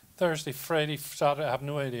this? Thursday, Friday, Saturday. I have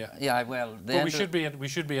no idea. Yeah, well, we should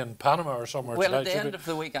be in Panama or somewhere. Well, at the end of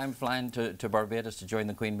the week, I'm flying to Barbados to join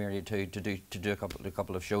the Queen Mary to do a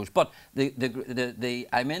couple of shows. But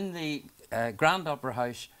I'm in the Grand Opera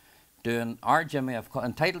House doing our Jimmy. I've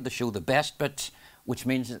entitled the show "The Best Bits," which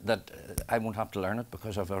means that I won't have to learn it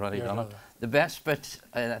because I've already done it. The Best Bits.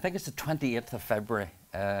 I think it's the 28th of February.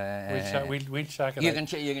 We'll check it out. You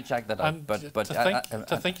can check that out. And but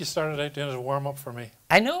to think you started out doing it as a warm up for me.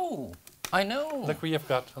 I know. Look where you've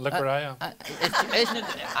got. Look where I am. Isn't it?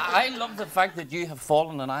 I love the fact that you have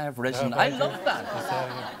fallen and I have risen. I love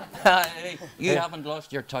that. You haven't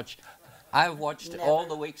lost your touch. I've watched all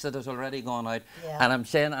the weeks that has already gone out, and I'm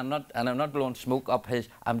saying I'm not blowing smoke up his.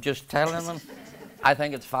 I'm just telling him. I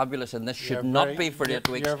think it's fabulous, and this should not be for 8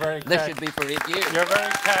 weeks. This should be for 8 years. You're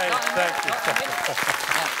very kind. Thank you.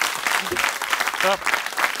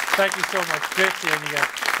 Thank you so much. Great seeing you again.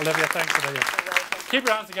 Olivia, thanks a million. Keep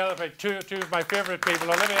your hands together for two of my favourite people,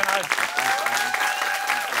 Olivia and Nash.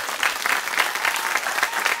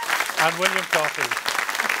 And William Caulfield.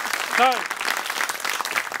 Now,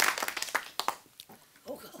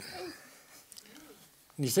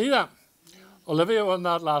 you see that? Olivia won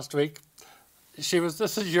that last week.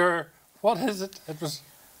 This is your, what is it? It was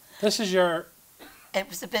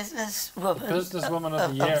the businesswoman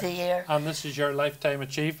of the year. And this is your lifetime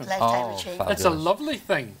achievement. Lifetime achievement. It's a lovely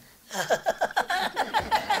thing.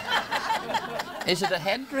 Is it a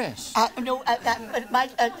headdress? No,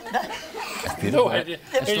 no idea.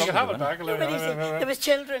 There You can have it back. There was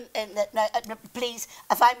children in that. Now, please,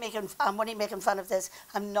 if I'm only making fun of this,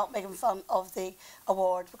 I'm not making fun of the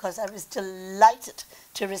award because I was delighted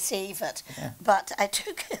to receive it. Yeah. But I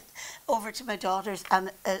took it over to my daughters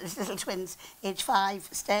and little twins, age 5,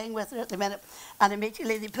 staying with her at the minute, and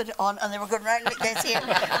immediately they put it on and they were going round like this here.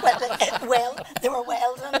 But, they were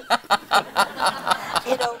well done.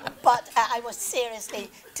 You know, but I was seriously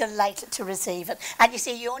delighted to receive it. And you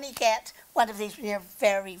see, you only get one of these when you're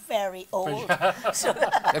very, very old. So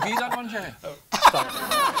have you done one, Gerry?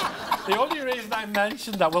 The only reason I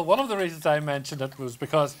mentioned that, well, one of the reasons I mentioned it was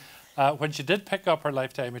because when she did pick up her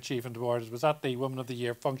Lifetime Achievement Award, it was at the Woman of the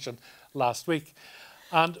Year function last week.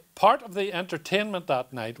 And part of the entertainment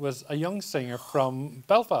that night was a young singer from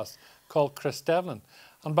Belfast called Devlin.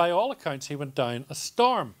 And by all accounts, he went down a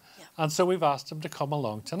storm. Yeah. And so we've asked him to come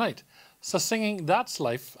along tonight. So singing That's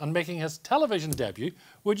Life and making his television debut,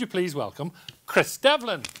 would you please welcome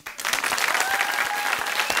Devlin.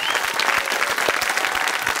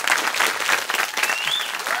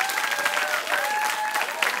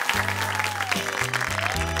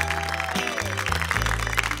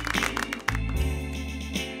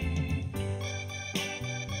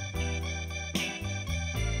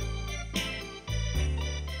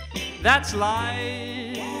 That's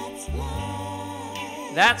life.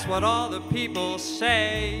 That's what all the people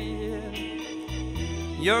say.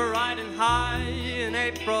 You're riding high in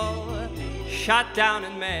April, shot down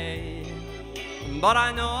in May. But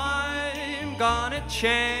I know I'm gonna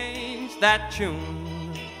change that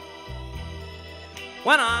tune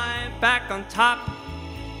when I'm back on top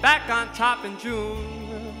in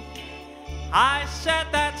June. I said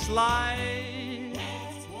that's life.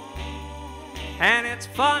 And it's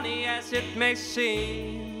funny as it may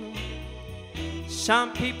seem,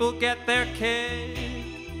 some people get their kick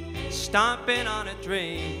stomping on a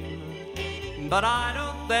dream. But I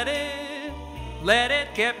don't let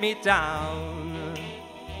it get me down.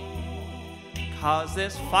 'Cause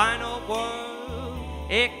this final world,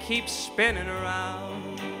 it keeps spinning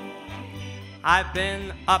around. I've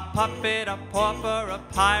been a puppet, a pauper, a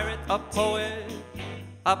pirate, a poet,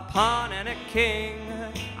 a pawn and a king.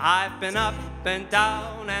 I've been up and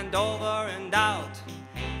down and over and out,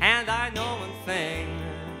 and I know one thing.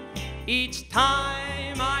 Each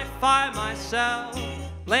time I find myself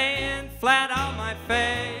laying flat on my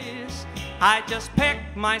face, I just pick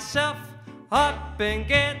myself up and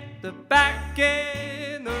get back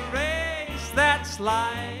in the race. That's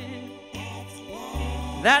life.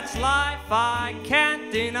 That's life, I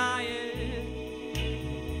can't deny it.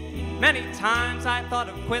 Many times I thought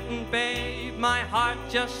of quitting, babe, my heart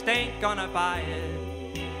just ain't gonna buy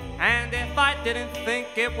it. And if I didn't think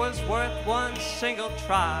it was worth one single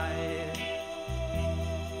try,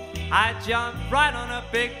 I'd jump right on a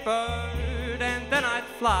big bird and then I'd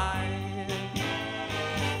fly.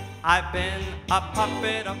 I've been a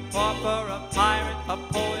puppet, a pauper, a pirate, a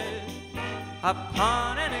poet, a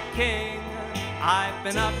pawn and a king. I've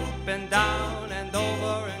been up and down and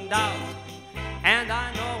over and out, and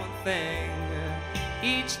I know one thing.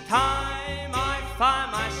 Each time I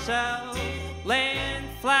find myself laying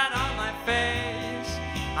flat on my face,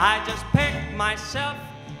 I just pick myself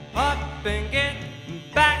up and get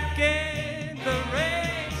back in the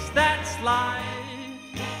race. That's life.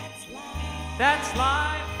 That's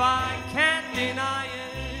life, I can't deny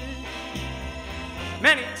it.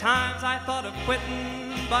 Many times I thought of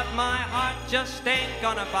quitting, but my heart just ain't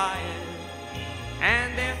gonna buy it.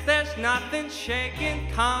 And if there's nothing shaking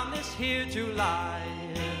come this here July,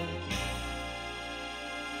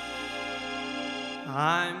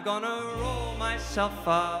 I'm gonna roll myself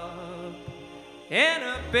up in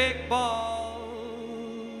a big ball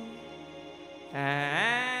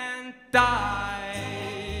and die.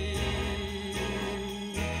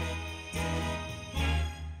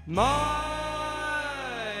 My.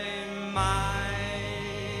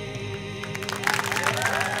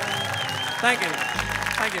 Thank you.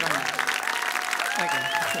 Thank you very much. Thank you.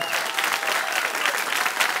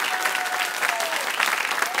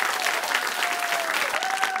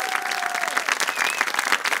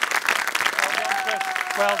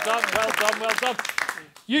 Well done, well done, well done.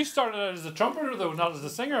 You started out as a trumpeter though, not as a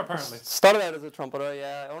singer apparently. Started out as a trumpeter,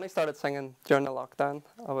 yeah. I only started singing during the lockdown.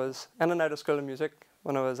 I was in and out of school of music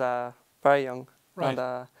when I was very young. Right.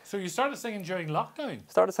 And, so you started singing during lockdown?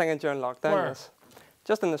 Started singing during lockdown, Where? yes.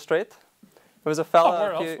 Just in the street. There was a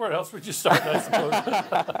fella. Where else would you start, I suppose?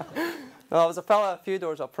 No, there was a fella a few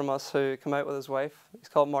doors up from us who came out with his wife. He's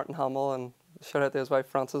called Martin Hamill, and shout out to his wife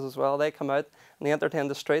Frances as well. They come out and they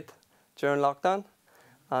entertained the street during lockdown.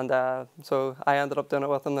 And so I ended up doing it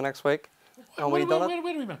with them the next week. And Wait a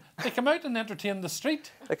minute. They come out and entertain the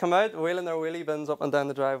street? They come out wheeling their wheelie bins up and down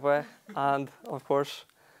the driveway. And of course,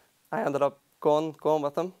 I ended up going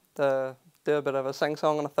with them to do a bit of a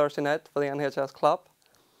sing-song on a Thursday night for the NHS Club.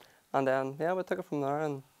 And then, yeah, we took it from there,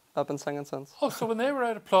 and I've been singing since. Oh, so when they were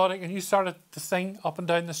out applauding and you started to sing up and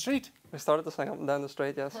down the street? We started to sing up and down the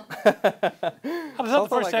street, yes. And is that the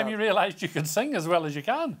first time you realised you could sing as well as you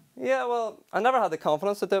can? Yeah, well, I never had the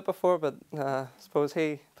confidence to do it before, but I suppose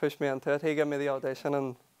he pushed me into it. He gave me the audition,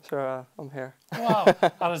 and sure, I'm here. Wow.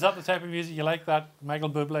 And is that the type of music you like, that Michael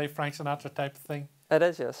Bublé, Frank Sinatra type of thing? It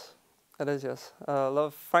is, yes. It is, yes. I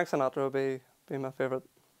love Frank Sinatra would be my favourite.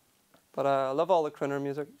 But I love all the crooner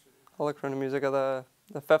music. All the crooner music of the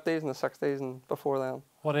 50s and the 60s and before then.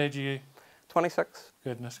 What age are you? 26.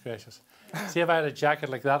 Goodness gracious. See, if I had a jacket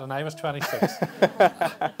like that and I was 26,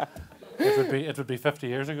 it would be 50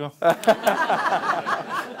 years ago.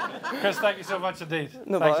 Chris, thank you so much indeed.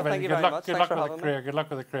 No, thank you very much. Good luck with the career. Good luck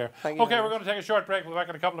with the career. Okay, we're going to take a short break. We'll be back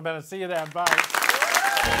in a couple of minutes. See you then. Bye.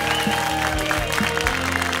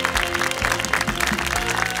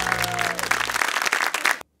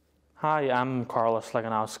 Hi, I'm Carlos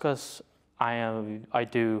Leganauskas. I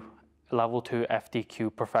do level 2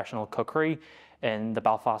 FDQ professional cookery in the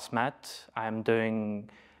Belfast Met. I'm doing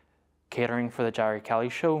catering for the Gerry Kelly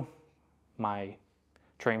show. My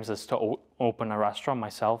dreams is to open a restaurant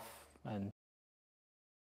myself.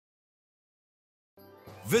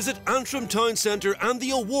 Visit Antrim Town Centre and the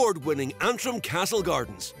award-winning Antrim Castle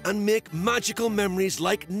Gardens and make magical memories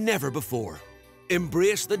like never before.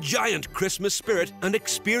 Embrace the giant Christmas spirit and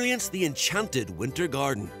experience the enchanted winter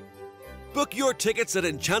garden. Book your tickets at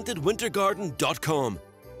enchantedwintergarden.com.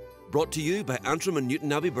 Brought to you by Antrim and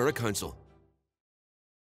Newton Abbey Borough Council.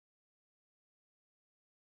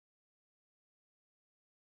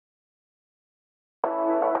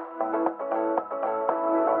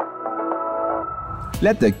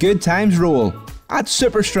 Let the good times roll at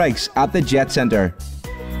Super Strikes at the Jet Centre.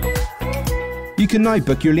 You can now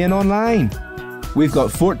book your lane online. We've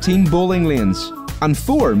got 14 bowling lanes and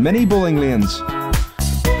 4 mini bowling lanes.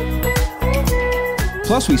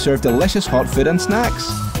 Plus we serve delicious hot food and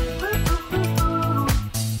snacks.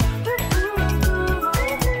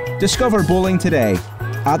 Discover bowling today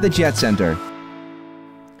at the Jet Centre.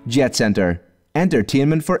 Jet Centre.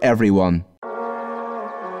 Entertainment for everyone.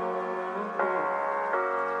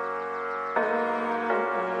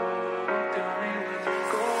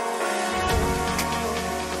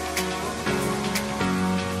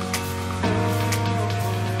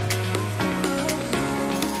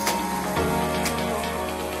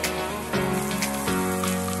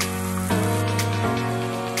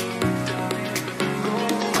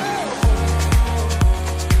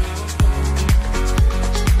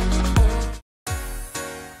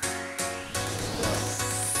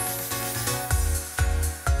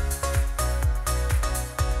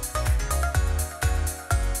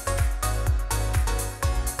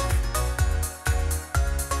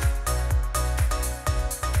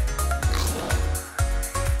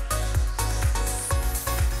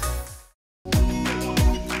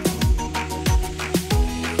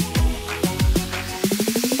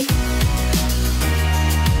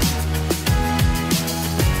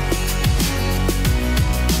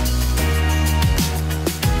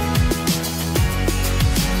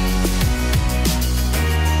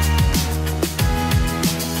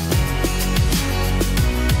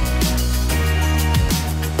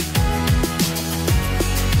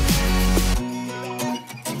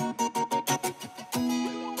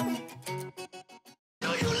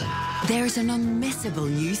 There's an unmissable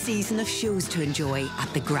new season of shows to enjoy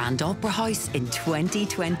at the Grand Opera House in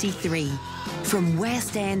 2023. From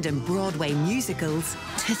West End and Broadway musicals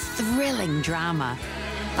to thrilling drama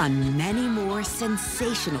and many more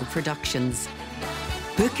sensational productions.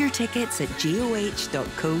 Book your tickets at goh.co.uk.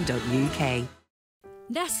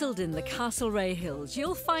 Nestled in the Castlereagh Hills,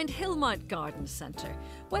 you'll find Hillmount Garden Centre.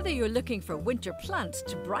 Whether you're looking for winter plants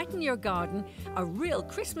to brighten your garden, a real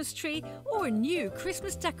Christmas tree, or new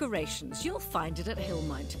Christmas decorations, you'll find it at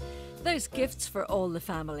Hillmount. There's gifts for all the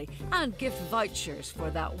family and gift vouchers for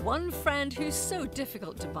that one friend who's so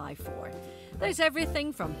difficult to buy for. There's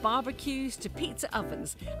everything from barbecues to pizza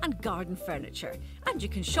ovens and garden furniture. And you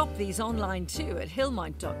can shop these online too at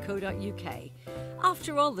hillmount.co.uk.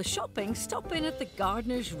 After all the shopping, stop in at the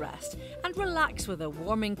Gardener's Rest and relax with a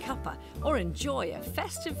warming cuppa or enjoy a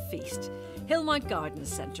festive feast. Hillmount Garden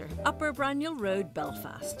Centre, Upper Braniel Road,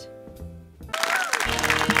 Belfast.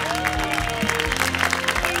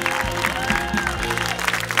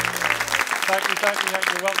 Thank you.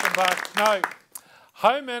 Welcome back. Now,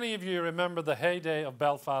 How many of you remember the heyday of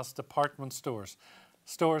Belfast department stores?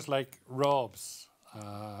 Stores like Rob's,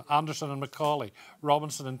 Anderson and Macaulay,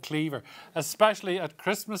 Robinson and Cleaver, especially at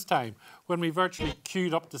Christmas time when we virtually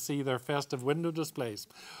queued up to see their festive window displays.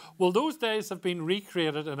 Well, those days have been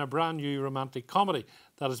recreated in a brand new romantic comedy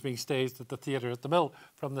that is being staged at the Theatre at the Mill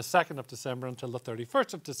from the 2nd of December until the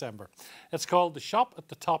 31st of December. It's called The Shop at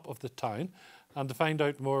the Top of the Town. And to find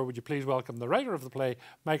out more, would you please welcome the writer of the play,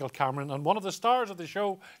 Michael Cameron, and one of the stars of the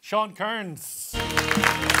show, Sean Kearns. Michael,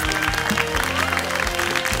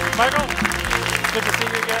 good to see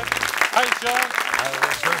you again. Hi, Sean.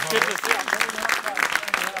 Good to see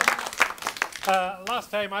you.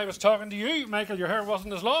 Last time I was talking to you, Michael, your hair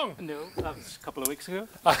wasn't as long. No, that was a couple of weeks ago.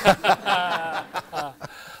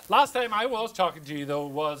 Last time I was talking to you, though,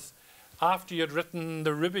 was after you'd written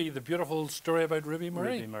the Ruby, the beautiful story about Ruby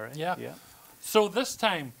Murray. Ruby Murray, yeah. yeah. So this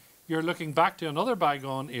time, you're looking back to another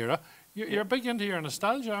bygone era. You're big into your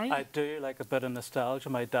nostalgia, aren't you? I do like a bit of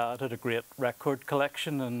nostalgia. My dad had a great record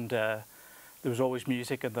collection, and there was always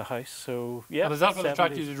music in the house. So yeah. And is that what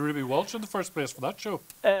attracted you to Ruby Walsh in the first place for that show?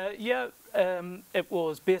 Yeah, it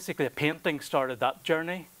was basically a painting started that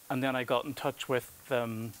journey, and then I got in touch with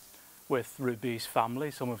Ruby's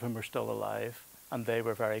family, some of whom are still alive, and they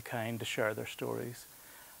were very kind to share their stories.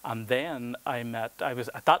 And then at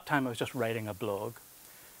that time I was just writing a blog,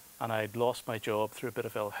 and I'd lost my job through a bit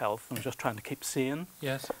of ill health and was just trying to keep sane.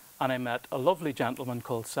 Yes. And I met a lovely gentleman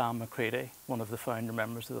called Sam McCready, one of the founder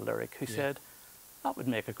members of the Lyric, who said, that would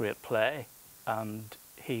make a great play. And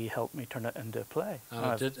he helped me turn it into a play.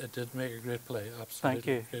 And it did make a great play, absolutely. Thank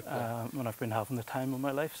you. Great play. And I've been having the time of my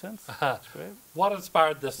life since. That's great. What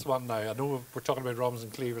inspired this one now? I know we're talking about Robins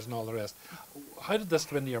and Cleavers and all the rest. How did this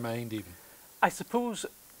come into your mind even? I suppose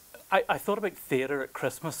I thought about theatre at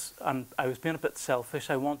Christmas, and I was being a bit selfish.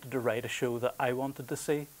 I wanted to write a show that I wanted to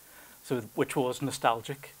see, which was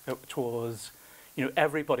nostalgic, which was,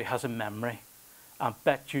 everybody has a memory. I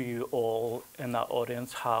bet you all in that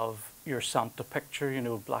audience have your Santa picture,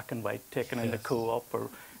 black and white, taken in the co-op, or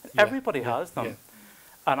everybody has them. Yeah.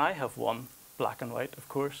 And I have one, black and white, of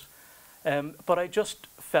course. But I just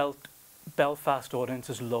felt Belfast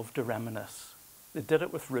audiences love to reminisce. They did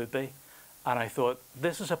it with Ruby. And I thought,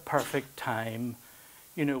 this is a perfect time,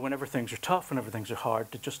 whenever things are tough, whenever things are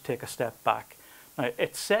hard, to just take a step back. Now,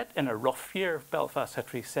 it's set in a rough year, Belfast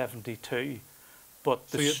history, 72. But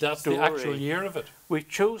that's the actual year of it? We've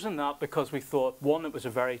chosen that because we thought, one, it was a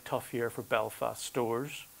very tough year for Belfast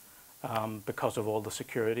stores because of all the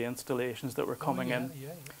security installations that were coming in.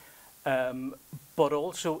 But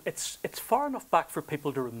also, it's far enough back for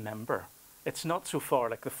people to remember. It's not so far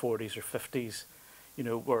like the 40s or 50s,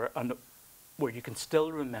 where you can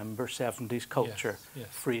still remember 70s culture,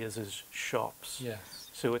 phrases, shops. Yes.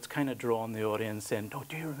 So it's kind of drawn the audience in, oh,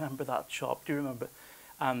 do you remember that shop? Do you remember?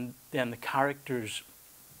 And then the characters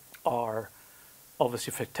are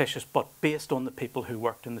obviously fictitious, but based on the people who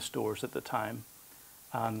worked in the stores at the time.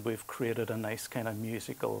 And we've created a nice kind of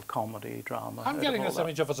musical comedy drama. I'm getting this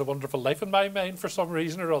image of It's a Wonderful Life in my mind for some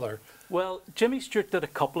reason or other. Well, Jimmy Stewart did a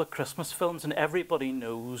couple of Christmas films, and everybody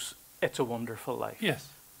knows It's a Wonderful Life. Yes.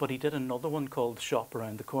 But he did another one called The Shop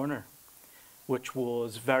Around the Corner, which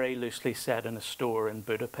was very loosely set in a store in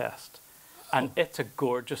Budapest. And it's a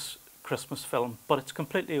gorgeous Christmas film, but it's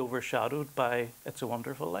completely overshadowed by It's a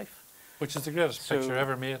Wonderful Life. Which is the greatest picture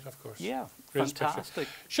ever made, of course. Yeah, greatest fantastic.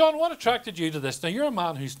 Picture. Sean, what attracted you to this? Now, you're a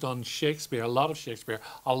man who's done Shakespeare, a lot of Shakespeare,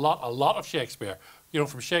 a lot of Shakespeare,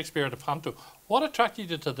 from Shakespeare to Panto. What attracted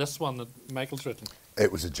you to this one that Michael's written? It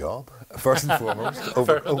was a job, first and foremost,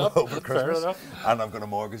 over Christmas, and I've got a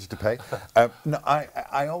mortgage to pay. No,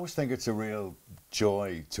 I always think it's a real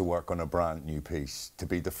joy to work on a brand new piece, to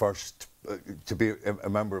be the first, to be a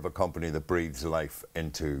member of a company that breathes life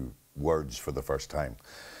into words for the first time.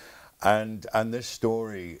 And this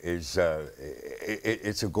story is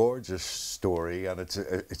it's a gorgeous story, and it's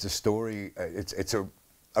a story. It's a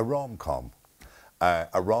rom-com,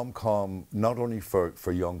 not only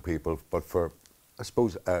for young people, but for, I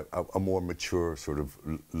suppose, a more mature sort of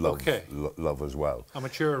love as well. A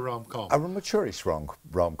mature rom-com. A mature-ish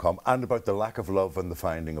rom-com, and about the lack of love and the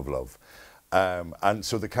finding of love. And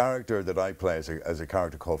so the character that I play is a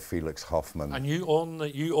character called Felix Hoffman. And you own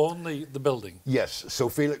the building? Yes. So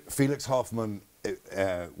Felix Hoffman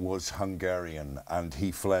was Hungarian, and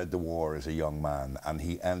he fled the war as a young man, and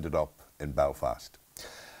he ended up in Belfast.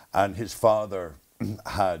 And his father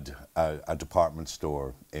had a department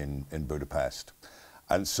store in Budapest.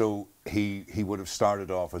 And so he would have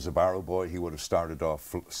started off as a barrow boy. He would have started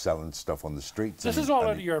off selling stuff on the streets. This is all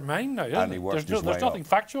out of your mind now, isn't it? There's nothing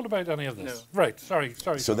factual about any of this. No. Right, sorry.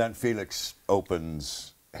 So then Felix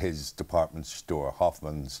opens his department store,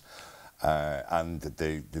 Hoffman's, and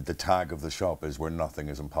the tag of the shop is "Where nothing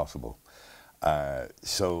is impossible."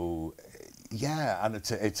 So, yeah, and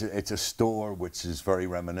it's a store which is very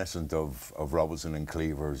reminiscent of Robinson and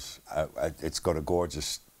Cleaver's. It's got a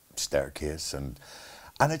gorgeous staircase, and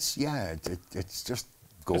it's it's just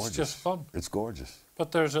gorgeous. It's just fun. It's gorgeous.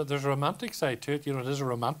 But there's a romantic side to it. You know, it is a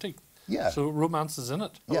romantic. Yeah. So romance is in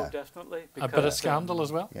it. Yeah. Oh, definitely. A bit of scandal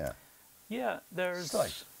as well. Yeah. Yeah, there's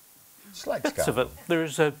slight bits of it.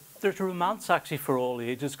 There's a romance actually for all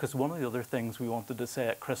ages, because one of the other things we wanted to say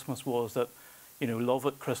at Christmas was that, you know, love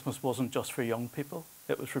at Christmas wasn't just for young people;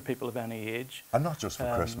 it was for people of any age. And not just for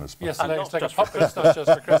Christmas. But yes, it's like a puppet. It's not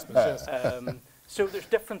just for Christmas. Yes. So there's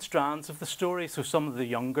different strands of the story. So some of the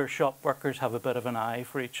younger shop workers have a bit of an eye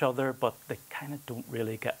for each other, but they kind of don't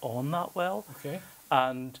really get on that well. Okay.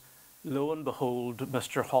 And lo and behold,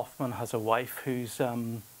 Mr. Hoffman has a wife who's a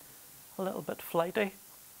little bit flighty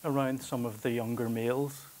around some of the younger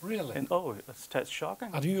males. Really? And, oh, it's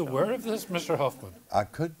shocking. Are you aware of this, Mr. Hoffman? I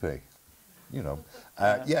could be, you know.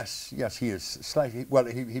 Yes, he is slightly. Well,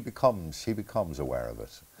 he becomes aware of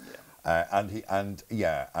it, and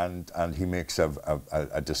he makes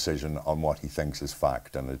a decision on what he thinks is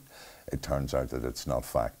fact, and it turns out that it's not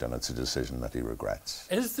fact, and it's a decision that he regrets.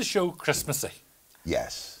 Is the show Christmassy?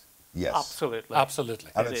 Yes. Yes, absolutely,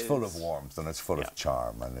 absolutely, and it's full of warmth and it's full of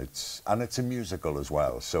charm, and it's a musical as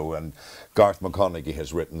well. So, and Garth McConaughey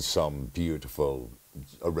has written some beautiful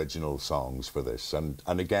original songs for this, and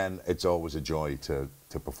again, it's always a joy to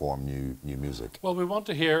perform new music. Well, we want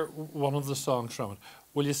to hear one of the songs from it.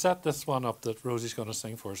 Will you set this one up that Rosie's going to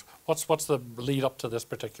sing for us? What's the lead up to this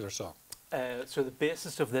particular song? So the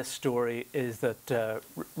basis of this story is that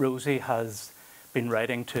Rosie has been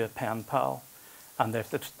writing to a pen pal, and they've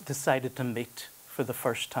decided to meet for the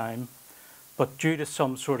first time. But due to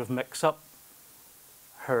some sort of mix-up,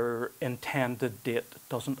 her intended date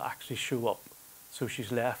doesn't actually show up. So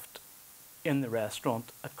she's left in the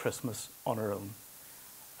restaurant at Christmas on her own.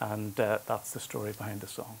 And that's the story behind the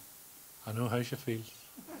song. I know how she feels.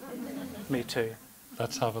 Me too.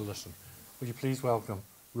 Let's have a listen. Would you please welcome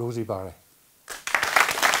Rosie Barry.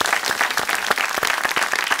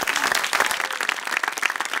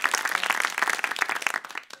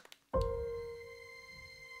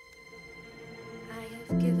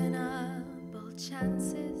 Given up all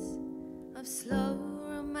chances of slow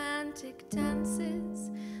romantic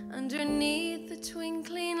dances underneath the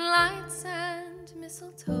twinkling lights and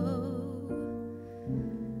mistletoe.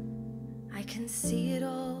 I can see it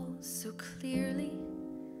all so clearly.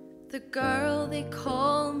 The girl they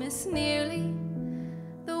call Miss Nearly,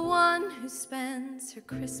 the one who spends her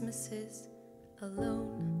Christmases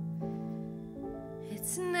alone.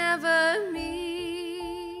 It's never me.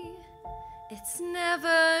 It's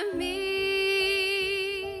never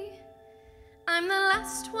me. I'm the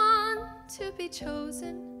last one to be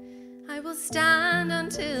chosen. I will stand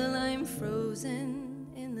until I'm frozen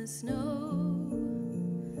in the snow.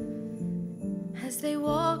 As they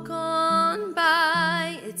walk on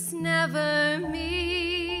by, it's never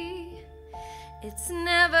me. It's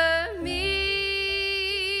never me.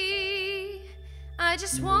 I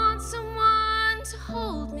just want someone to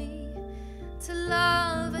hold me, to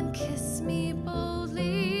love and kiss me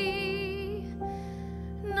boldly,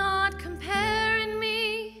 not comparing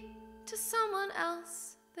me to someone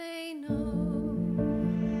else they know.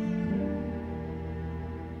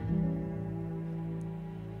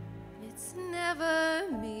 It's never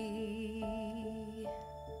me.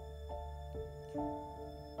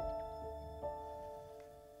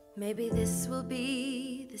 Maybe this will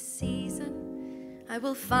be the season I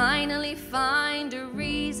will finally find a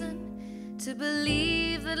reason to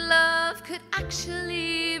believe that love could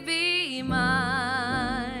actually be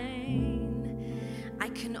mine. I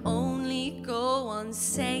can only go on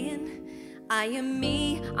saying I am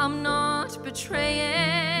me, I'm not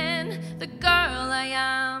betraying the girl I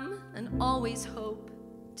am and always hope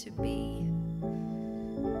to be.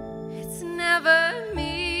 It's never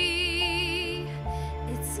me,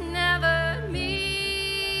 it's never me.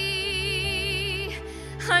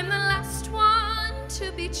 I'm the last one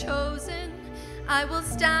to be chosen. I will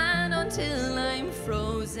stand until I'm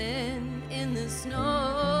frozen in the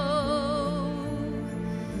snow.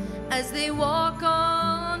 As they walk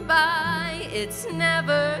on by, it's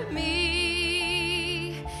never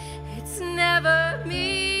me. It's never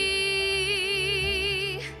me.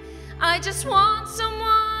 I just want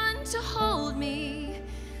someone to hold me,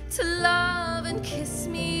 to love and kiss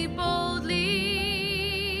me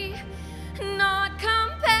boldly, not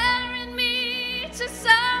comparing me to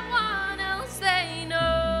someone else they know.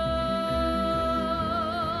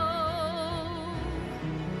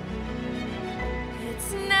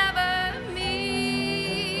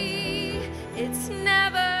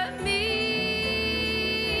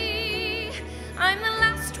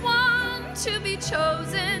 to be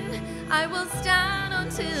chosen. I will stand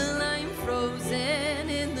until I'm frozen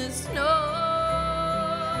in the snow.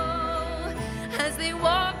 As they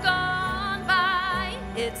walk on by,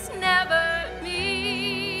 it's never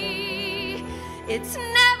me. It's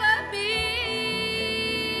never me.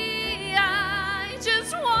 I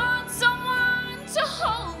just want someone to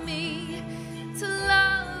hold me, to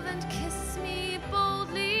love and kiss me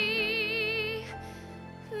boldly,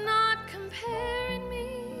 not comparing me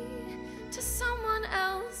to someone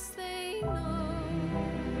else they know.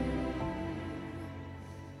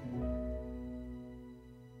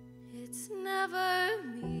 It's never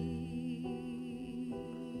me.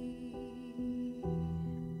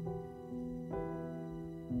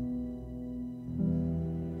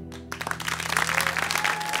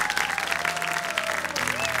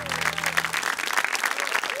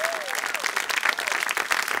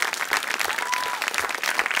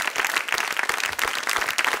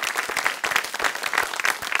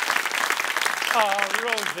 Oh,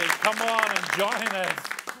 Rosie, come on and join us.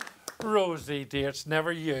 Rosie, dear, it's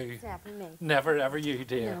never you. It's never me. Never, ever you,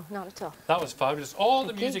 dear. No, not at all. That was fabulous. All the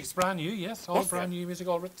Thank you. music's brand new, yes. All Yes. brand new music,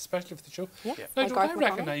 all written especially for the show. Yeah. Now, By don't Garth I McConnell.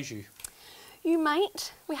 recognise you? You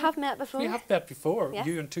might. We have met before. We have met before, Yes.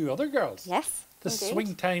 you and two other girls. Yes, The indeed.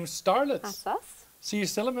 Swing Time Starlets. That's us. So you're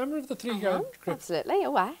still a member of the three-girl group? Absolutely.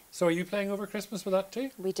 Oh, why? So are you playing over Christmas with that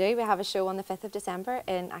too? We do. We have a show on the 5th of December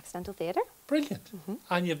in Accidental Theatre. Brilliant.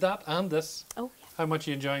 And you've that and this. Oh, How much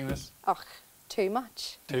are you enjoying this? Oh, too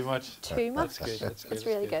much. Too much? Too much. That's good, that's good. It's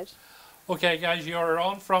really good. Okay, guys, you're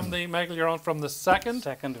on from the, Michael, you're on from the 2nd.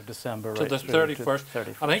 2nd of December, to right the through 31st. to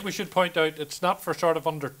the 31st. And I think we should point out it's not for sort of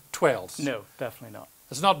under 12s. No, definitely not.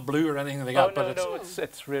 It's not blue or anything like that, but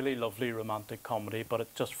it's really lovely romantic comedy, but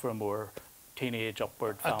it's just for a more teenage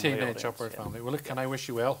upward a family teenage audience, upward yeah. family. Well, look, can I wish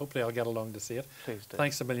you well? Hopefully I'll get along to see it. Please do.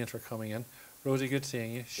 Thanks a million for coming in. Rosie, good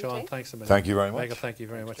seeing you. Sean, too. thanks a million. Thank you very much. Michael, thank you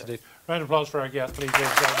very much indeed. Round of applause for our guest, please,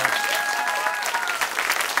 James.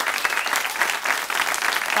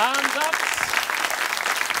 And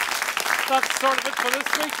that's sort of it for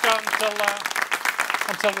this week.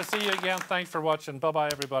 Until we see you again, thanks for watching. Bye-bye,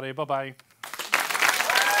 everybody. Bye-bye.